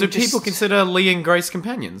 But do people consider Lee and Grace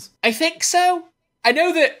companions? I think so. I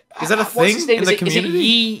know that... Is that a thing in the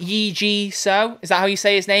community? Is it Yi Ji So? Is that how you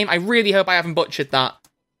say his name? I really hope I haven't butchered that.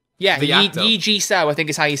 Yeah, Yi Ji So, I think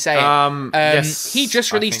is how you say it. Yes, he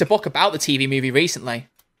just released a book about the TV movie recently.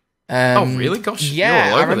 Oh, really? Gosh,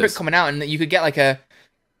 yeah, I remember it coming out, and you could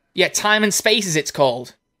get Time and Spaces it's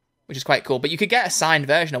called, which is quite cool. But you could get a signed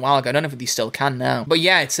version a while ago. I don't know if you still can now. But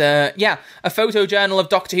yeah, it's a photojournal of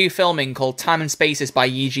Doctor Who filming called Time and Spaces by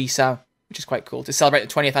Yi Ji So, which is quite cool, to celebrate the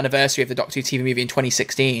 20th anniversary of the Doctor Who TV movie in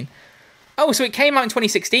 2016. Oh, so it came out in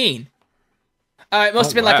 2016. It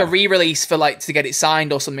must have been like a re-release for to get it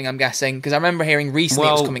signed or something, I'm guessing, because I remember hearing recently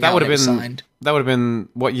it was coming out and it was signed. That would have been,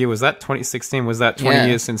 what year was that? 2016? Was that 20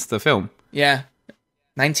 years since the film? Yeah.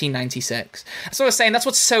 1996. That's what I was saying. That's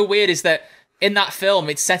what's so weird is that in that film,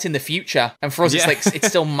 it's set in the future, and for us, it's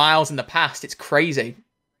still miles in the past. It's crazy.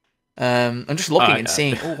 I'm just looking and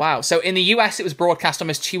seeing. Oh, wow. So in the US, it was broadcast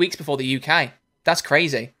almost 2 weeks before the UK. That's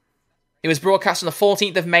crazy. It was broadcast on the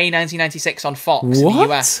 14th of May, 1996 on Fox in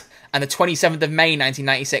the US, and the 27th of May,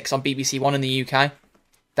 1996 on BBC One in the UK.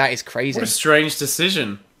 That is crazy. What a strange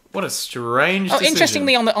decision. decision.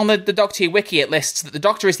 Interestingly, on the Doctor Who wiki, it lists that the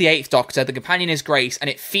Doctor is the 8th Doctor, the companion is Grace, and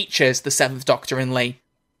it features the 7th Doctor in Lee.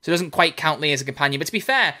 So it doesn't quite count Lee as a companion. But to be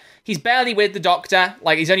fair, he's barely with the Doctor.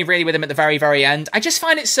 He's only really with him at the very, very end. I just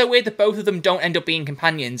find it so weird that both of them don't end up being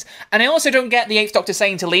companions. And I also don't get the 8th Doctor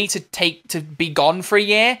saying to Lee to be gone for a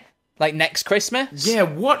year, next Christmas. Yeah,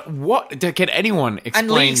 what? Can anyone explain?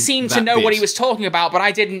 And Lee seemed to know what he was talking about, but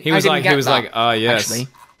I didn't. He was like, yes. Actually,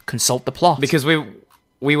 consult the plot. Because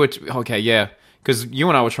we were okay, yeah. Because you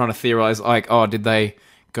and I were trying to theorize, did they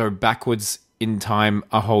go backwards in time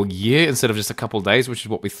a whole year instead of just a couple of days, which is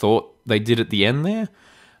what we thought they did at the end there?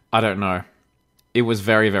 I don't know. It was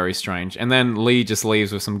very, very strange. And then Lee just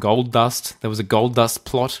leaves with some gold dust. There was a gold dust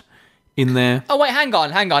plot in there. Oh, wait, hang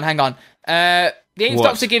on. The 8th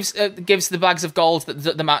Doctor gives the bags of gold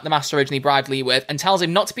that the Master originally bribed Lee with and tells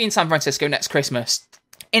him not to be in San Francisco next Christmas.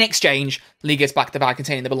 In exchange, Lee gives back the bag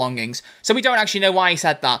containing the belongings. So we don't actually know why he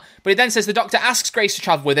said that. But he then says the Doctor asks Grace to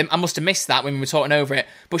travel with him. I must have missed that when we were talking over it.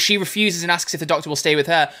 But she refuses and asks if the Doctor will stay with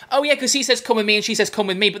her. Oh yeah, because he says come with me and she says come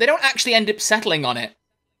with me. But they don't actually end up settling on it.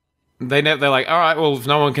 They're like, all right, well, if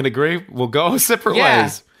no one can agree, we'll go our separate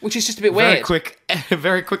ways. Which is just a bit weird.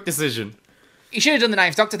 Very quick decision. You should have done the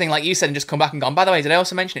 9th Doctor thing like you said and just come back and gone, by the way, did I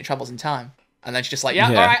also mention it travels in time? And then she's just like,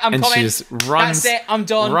 all right, I'm coming. She just runs, that's it, I'm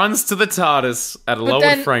done. Runs to the TARDIS at a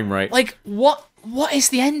lowered frame rate. What is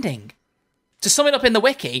the ending? To sum it up in the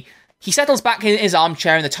wiki, he settles back in his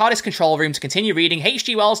armchair in the TARDIS control room to continue reading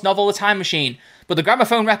H.G. Wells' novel The Time Machine. But the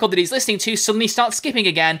gramophone record that he's listening to suddenly starts skipping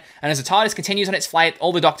again, and as the TARDIS continues on its flight,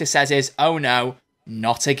 all the Doctor says is, oh no,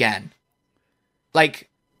 not again.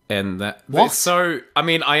 And that... What? So, I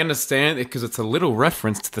mean, I understand it because it's a little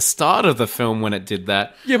reference to the start of the film when it did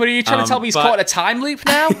that. Yeah, but are you trying to tell me he's caught in a time loop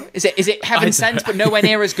now? Is it heaven sent but nowhere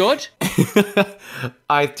near as good?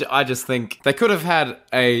 I just think they could have had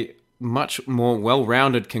a much more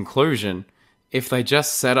well-rounded conclusion if they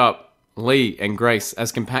just set up Lee and Grace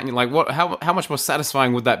as companion. Like, how much more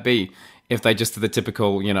satisfying would that be if they just did the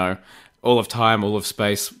typical, you know, all of time, all of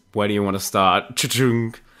space, where do you want to start?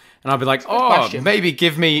 Cha-chung. And I'd be like, maybe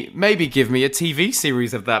give me a TV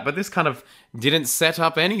series of that. But this kind of didn't set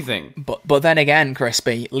up anything. But then again,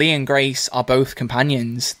 Crispy, Lee and Grace are both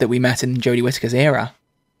companions that we met in Jodie Whittaker's era.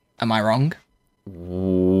 Am I wrong?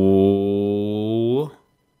 Ooh.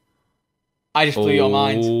 I just blew your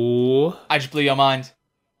mind.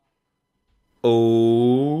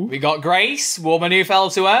 Oh. We got Grace, woman who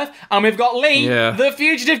fell to Earth, and we've got Lee, the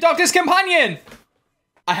fugitive Doctor's companion.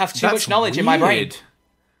 I have too much knowledge in my brain.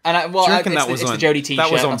 And it's the Jodie T-shirt.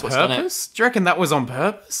 That was on purpose? Do you reckon that was on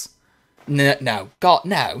purpose? No. God,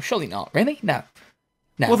 no. Surely not. Really? No.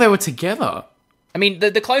 Well, they were together. I mean,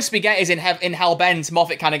 the closest we get is in Hellbent,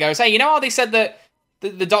 Moffat kind of goes, hey, you know how they said that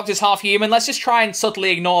the Doctor's half human? Let's just try and subtly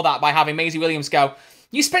ignore that by having Maisie Williams go,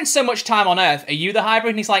 you spent so much time on Earth. Are you the hybrid?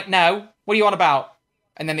 And he's like, no. What are you on about?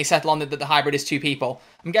 And then they settle on that the hybrid is two people.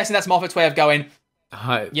 I'm guessing that's Moffat's way of going,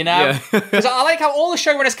 you know? Because I like how all the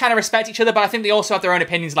showrunners kind of respect each other, but I think they also have their own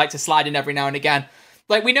opinions, like to slide in every now and again.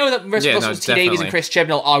 Like, we know that Russell T Davies and Chris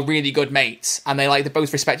Chibnall are really good mates, and they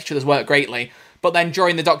both respect each other's work greatly. But then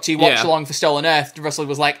during the Doctor Who watch along for Stolen Earth, Russell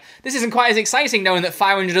was like, this isn't quite as exciting knowing that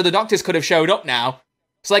 500 other Doctors could have showed up now.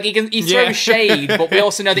 So, like, he throws shade, but we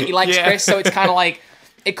also know that he likes Chris, so it's kind of like,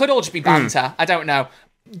 it could all just be banter. I don't know.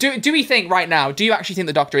 Do we think right now, do you actually think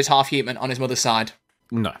the Doctor is half human on his mother's side?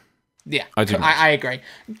 No. Yeah, I do. I agree.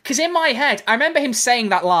 Because in my head, I remember him saying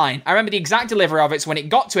that line. I remember the exact delivery of it, so when it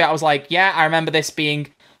got to it, I was like, yeah, I remember this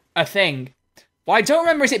being a thing. What I don't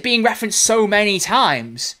remember is it being referenced so many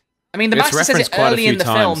times. I mean, the Master says it early in the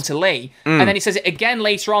film to Lee, and then he says it again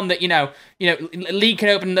later on that, you know, Lee can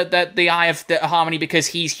open the eye of the harmony because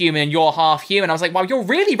he's human and you're half human. I was like, wow, you're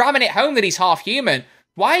really ramming it home that he's half human.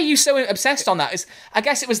 Why are you so obsessed on that? I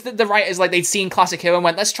guess it was the writers, like, they'd seen Classic Who and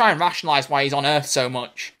went, let's try and rationalise why he's on Earth so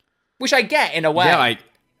much. Which I get, in a way.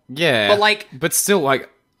 But still, like...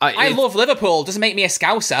 I love Liverpool. Doesn't make me a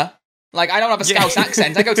Scouser. Like, I don't have a Scouse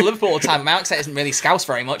accent. I go to Liverpool all the time. My accent isn't really Scouse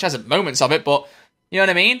very much. Has moments of it, but... You know what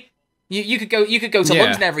I mean? You could go to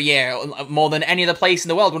London every year more than any other place in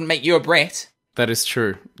the world. Wouldn't make you a Brit. That is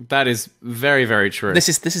true. That is very, very true. This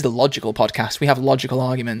is the logical podcast. We have logical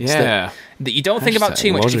arguments that you don't think about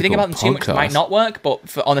too much. If you think about them too much, it might not work,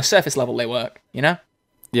 but on a surface level, they work, you know?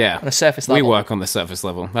 Yeah. On a surface level. We work on the surface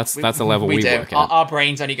level. That's the level we do. Work at. Our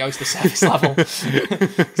brains only go to the surface level.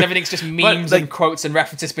 Because everything's just memes and quotes and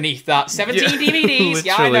references beneath that. 17 DVDs.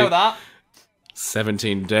 Yeah, I know that.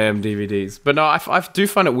 17 damn DVDs. But no, I do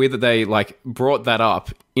find it weird that they, like, brought that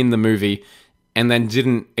up in the movie and then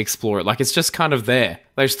didn't explore it. Like, it's just kind of there.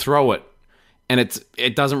 They just throw it. And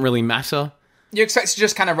it doesn't really matter. You're expected to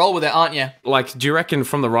just kind of roll with it, aren't you? Like, do you reckon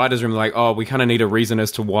from the writer's room, like, oh, we kind of need a reason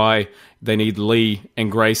as to why they need Lee and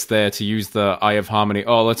Grace there to use the Eye of Harmony?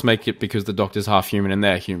 Oh, let's make it because the Doctor's half human and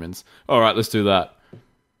they're humans. All right, let's do that.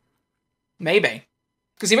 Maybe.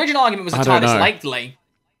 Because the original argument was the TARDIS liked Lee.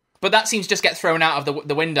 But that seems to just get thrown out of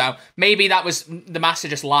the window. Maybe that was the Master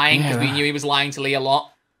just lying because we knew he was lying to Lee a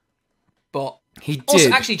lot. But he did.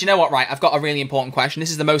 Also, actually, do you know what, right? I've got a really important question.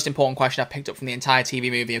 This is the most important question I've picked up from the entire TV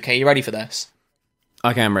movie, okay? You ready for this?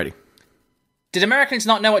 Okay, I'm ready. Did Americans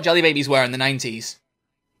not know what jelly babies were in the 90s?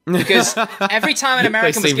 Because every time an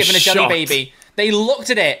American was given a jelly baby, they looked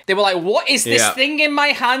at it. They were like, what is this thing in my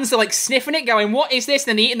hands? They're like sniffing it, going, what is this? And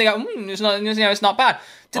then they eat and they go, it's not bad.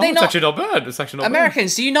 It's actually not bad. It's actually not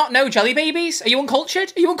Americans, do you not know jelly babies? Are you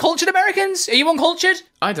uncultured? Are you uncultured, Americans? Are you uncultured?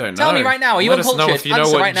 I don't know. Tell me right now, are you uncultured? Let us know if you know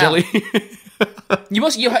what jelly...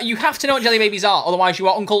 You have to know what jelly babies are, otherwise you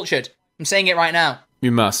are uncultured. I'm saying it right now.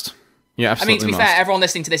 You must. Yeah, absolutely. I mean, to be fair, everyone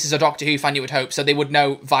listening to this is a Doctor Who fan, you would hope, so they would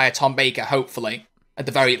know via Tom Baker, hopefully, at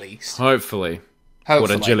the very least. Hopefully.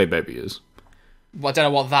 What a jelly baby is. Well, I don't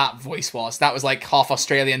know what that voice was. That was like half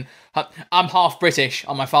Australian. I'm half British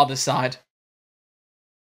on my father's side.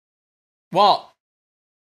 What?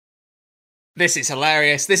 This is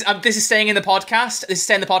hilarious. This is staying in the podcast. This is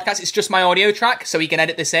staying in the podcast. It's just my audio track, so we can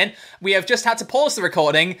edit this in. We have just had to pause the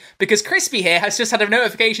recording because Crispy here has just had a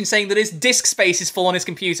notification saying that his disk space is full on his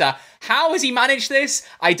computer. How has he managed this?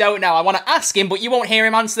 I don't know. I want to ask him, but you won't hear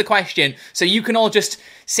him answer the question. So you can all just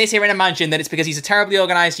sit here and imagine that it's because he's a terribly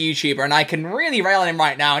organised YouTuber, and I can really rail on him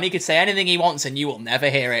right now, and he could say anything he wants, and you will never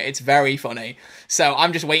hear it. It's very funny. So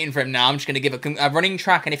I'm just waiting for him now. I'm just going to give a running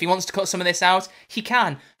track, and if he wants to cut some of this out, he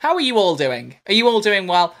can. How are you all doing? Are you all doing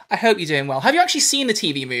well? I hope you're doing well. Have you actually seen the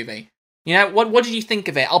TV movie? You know, what did you think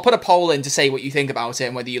of it? I'll put a poll in to say what you think about it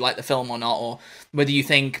and whether you like the film or not, or whether you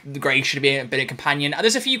think Grace should be a bit of companion.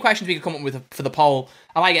 There's a few questions we could come up with for the poll.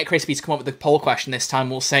 I might get Crispy to come up with the poll question this time,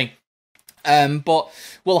 we'll see. But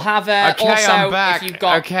we'll have okay, also I'm back. If you've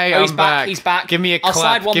got He's back. He's back. Give me a clap. I'll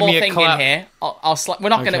slide one Give more me a thing clap. in here. We're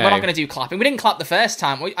not gonna do clapping. We didn't clap the first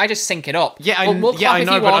time. I just sync it up. Yeah, we'll I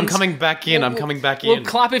know, but I'm coming back in. We'll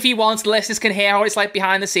clap if you want. The listeners can hear how it's like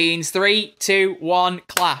behind the scenes. 3, 2, 1,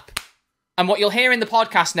 clap. And what you'll hear in the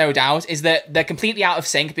podcast, no doubt, is that they're completely out of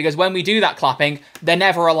sync because when we do that clapping, they're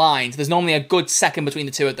never aligned. There's normally a good second between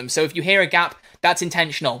the two of them. So if you hear a gap, that's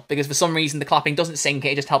intentional because for some reason the clapping doesn't sync.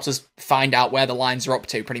 It just helps us find out where the lines are up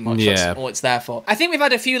to, pretty much. Yeah. That's all it's there for. I think we've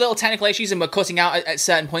had a few little technical issues and we're cutting out at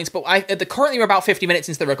certain points, but currently we're about 50 minutes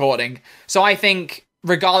into the recording. So I think,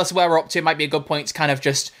 regardless of where we're up to, it might be a good point to kind of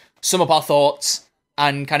just sum up our thoughts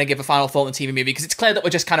and kind of give a final thought on the TV movie because it's clear that we're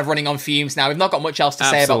just kind of running on fumes now. We've not got much else to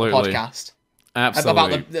say about the podcast.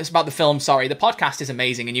 Absolutely. About the film, sorry. The podcast is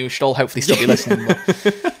amazing and you should all hopefully still be listening.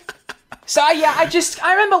 But... So yeah,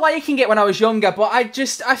 I remember liking it when I was younger, but I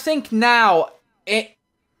think now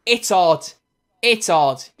it's odd. It's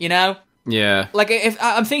odd, you know? Yeah. Like if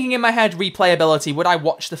I'm thinking in my head replayability, would I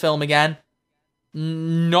watch the film again?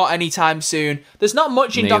 Not anytime soon. There's not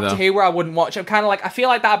much in Doctor Who where I wouldn't watch. I'm kind of like, I feel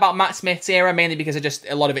like that about Matt Smith's era, mainly because of just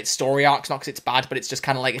a lot of its story arcs, not because it's bad, but it's just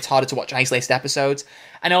kind of like it's harder to watch isolated episodes.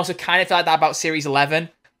 And I also kind of feel like that about Series 11.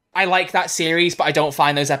 I like that series, but I don't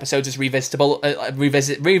find those episodes as revisitable.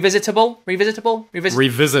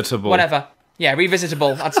 Whatever. Yeah,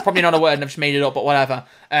 revisitable. That's probably not a word, and I've just made it up, but whatever.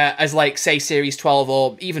 As like, say, Series 12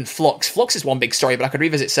 or even Flux. Flux is one big story, but I could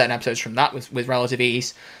revisit certain episodes from that with relative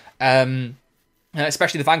ease.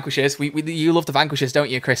 Especially the Vanquishers. You love the Vanquishers, don't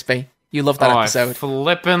you, Crispy? You love that episode. I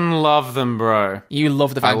flippin' love them, bro. You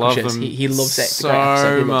love the Vanquishers. I love them he loves it. It's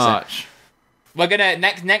so much. We're gonna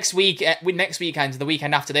next weekend, the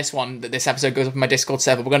weekend after this one, that this episode goes up on my Discord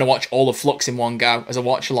server. We're gonna watch all of Flux in one go as a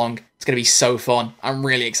watch along. It's gonna be so fun. I'm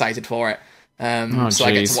really excited for it. So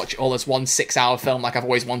I get to watch all this 1 6-hour film like I've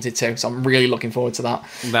always wanted to. So I'm really looking forward to that.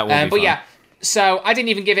 That will be fun. Yeah. So I didn't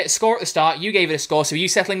even give it a score at the start. You gave it a score. So are you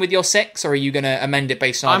settling with your 6, or are you gonna amend it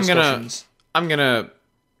based on our discussions? I'm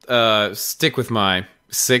gonna stick with my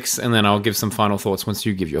 6, and then I'll give some final thoughts once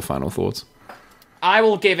you give your final thoughts. I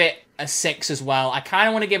will give it a 6 as well. I kind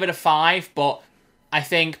of want to give it a 5, but I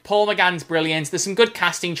think Paul McGann's brilliant. There's some good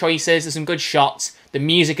casting choices. There's some good shots. The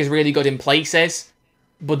music is really good in places,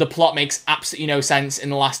 but the plot makes absolutely no sense in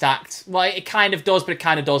the last act. Well, it kind of does, but it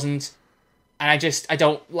kind of doesn't. And I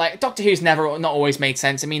don't like Doctor Who's not always made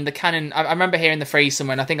sense. I mean, the canon. I remember hearing the phrase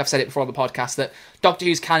somewhere, and I think I've said it before on the podcast, that Doctor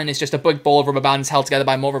Who's canon is just a big ball of rubber bands held together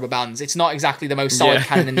by more rubber bands. It's not exactly the most solid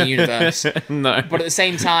canon in the universe. No, but at the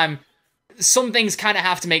same time, some things kind of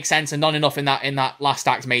have to make sense, and not enough in that last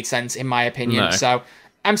act made sense, in my opinion. No. So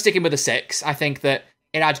I'm sticking with a 6. I think that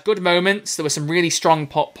it had good moments. There were some really strong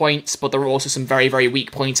points, but there were also some very, very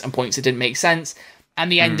weak points and points that didn't make sense. And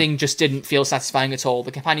the ending just didn't feel satisfying at all.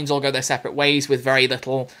 The companions all go their separate ways with very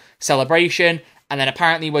little celebration. And then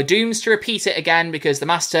apparently we're doomed to repeat it again because the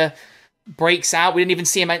Master breaks out. We didn't even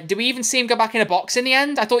see him. Did we even see him go back in a box in the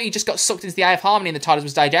end? I thought he just got sucked into the Eye of Harmony and the TARDIS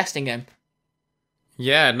was digesting him.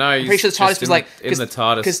 Yeah, no, I'm pretty sure the TARDIS was like... in the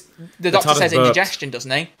TARDIS. Because the Doctor says burped. indigestion, doesn't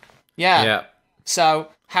he? Yeah. So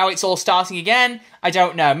how it's all starting again, I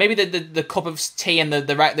don't know. Maybe the cup of tea and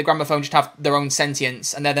the gramophone just have their own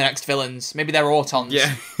sentience, and they're the next villains. Maybe they're Autons.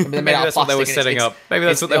 Yeah, maybe that's what they were setting up. Maybe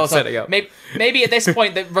that's what they were setting up. Maybe at this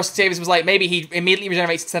point that Russell Davies was like, maybe he immediately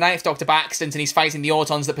regenerates to the Ninth Doctor by accident, and he's fighting the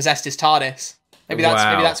Autons that possessed his TARDIS. Maybe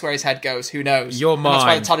that's where his head goes. Who knows? Your mind.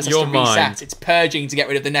 And that's why the TARDIS has to reset. It's purging to get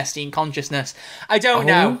rid of the Nestine consciousness. I don't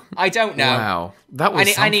know. Wow, that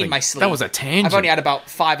was I need my sleep. That was a tangent. I've only had about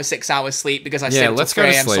 5 or 6 hours sleep because I stayed until 3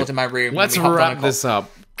 a.m. sorting my room. Let's wrap this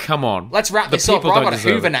up. Come on. Let's wrap this up. I've got to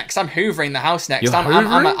Hoover next. I'm hoovering the house next.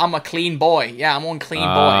 I'm a clean boy. Yeah, I'm one clean boy.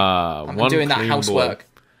 I'm doing that housework.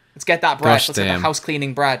 Let's get that bread. Let's get the house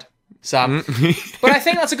cleaning bread. So, but I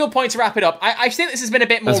think that's a good point to wrap it up. I think this has been a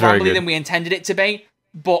bit more rambly than we intended it to be.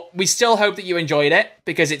 But we still hope that you enjoyed it,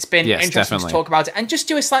 because it's been interesting to talk about it and just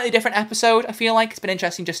do a slightly different episode. I feel like it's been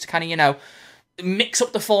interesting just to kind of, mix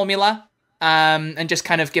up the formula and just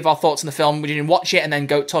kind of give our thoughts on the film. We didn't watch it and then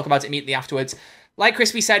go talk about it immediately afterwards. Like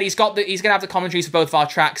Crispy said, he's going to have the commentaries for both of our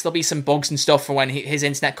tracks. There'll be some bugs and stuff for when his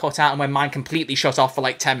internet cut out and when mine completely shut off for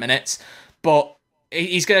like 10 minutes. But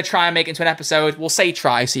he's going to try and make it into an episode. We'll say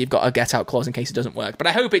try, so you've got a get out clause in case it doesn't work. But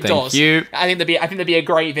I hope it does. You. I think there'd be a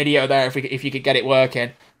great video there if you could get it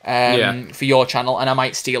working for your channel, and I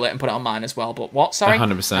might steal it and put it on mine as well. But what? Sorry,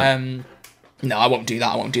 100%. No, I won't do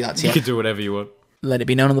that. I won't do that to you. You can do whatever you want. Let it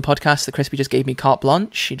be known on the podcast that Crispy just gave me carte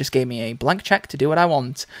blanche. He just gave me a blank check to do what I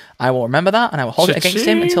want. I will remember that, and I will hold it against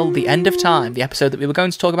him until the end of time. The episode that we were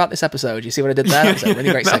going to talk about this episode. You see what I did there? That was a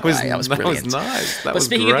really great segue. That was brilliant. That was nice. But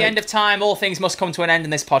speaking of the end of time, all things must come to an end,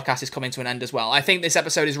 and this podcast is coming to an end as well. I think this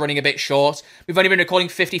episode is running a bit short. We've only been recording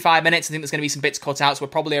for 55 minutes. I think there's going to be some bits cut out, so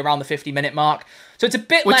we're probably around the 50-minute mark. So it's a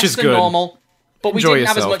bit less than normal. But we didn't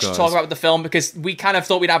have as much to talk about with the film because we kind of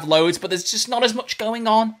thought we'd have loads, but there's just not as much going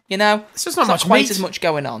on, It's just not quite as much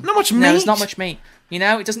going on. Not much meat. No, there's not much meat.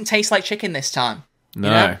 It doesn't taste like chicken this time.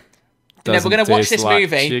 No. We're going to watch this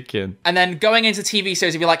movie, chicken. And then going into TV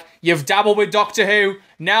shows, you'll be like, you've dabbled with Doctor Who,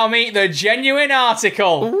 now meet the genuine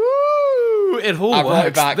article. Ooh, it all works.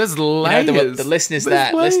 It back. There's layers. The listeners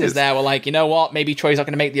there were like, you know what? Maybe Troy's not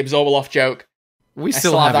going to make the Absorbaloff joke. We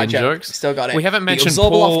still have that jokes. Still got it. We haven't mentioned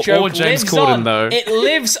Paul or James Corden, though. It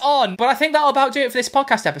lives on. But I think that'll about do it for this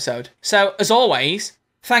podcast episode. So, as always,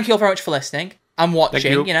 thank you all very much for listening and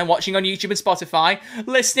watching. Watching on YouTube and Spotify,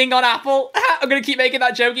 listening on Apple. I'm going to keep making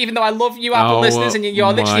that joke, even though I love you, Apple listeners, and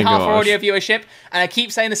you're literally half our audio viewership. And I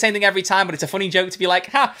keep saying the same thing every time, but it's a funny joke to be like,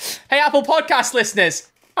 hey, Apple Podcast listeners.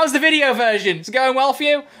 How's the video version? Is it going well for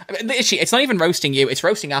you? It's not even roasting you, it's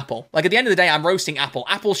roasting Apple. Like, at the end of the day, I'm roasting Apple.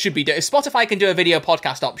 Apple should be doing... If Spotify can do a video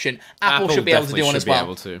podcast option, Apple should be able to do one as well.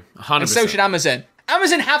 Able to. 100%. And so should Amazon.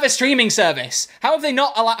 Amazon have a streaming service. How are they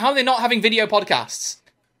not having video podcasts?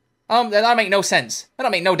 That make no sense. That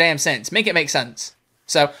don't make no damn sense. Make it make sense.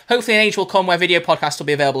 So, hopefully an age will come where video podcasts will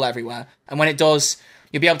be available everywhere. And when it does,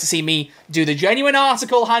 you'll be able to see me do the genuine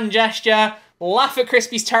article hand gesture, laugh at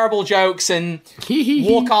Crispy's terrible jokes, and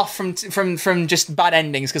walk off from just bad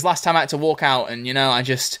endings. Because last time I had to walk out, and you're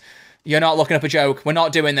not looking up a joke. We're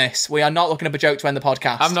not doing this. We are not looking up a joke to end the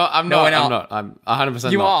podcast. I'm not. I'm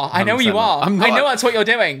 100%. You are. I know you are. I know that's what you're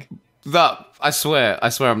doing. I swear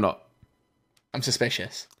I'm not. I'm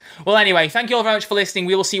suspicious. Well, anyway, thank you all very much for listening.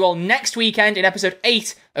 We will see you all next weekend in episode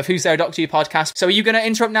 8 of Who's There, Doctor Who podcast. So are you going to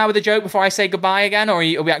interrupt now with a joke before I say goodbye again, or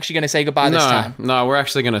are we actually going to say goodbye this time? No, we're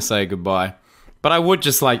actually going to say goodbye. But I would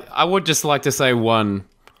just like to say one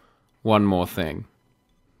more thing.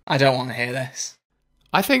 I don't want to hear this.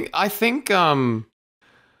 I think the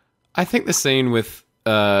scene with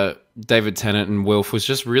David Tennant and Wilf was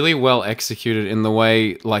just really well executed in the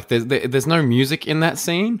way, like, there's no music in that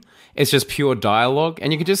scene. It's just pure dialogue,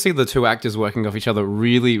 and you can just see the two actors working off each other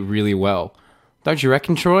really, really well. Don't you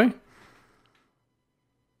reckon, Troy?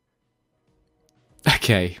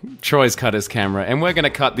 Okay, Troy's cut his camera, and we're going to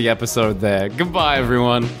cut the episode there. Goodbye,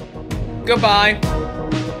 everyone. Goodbye.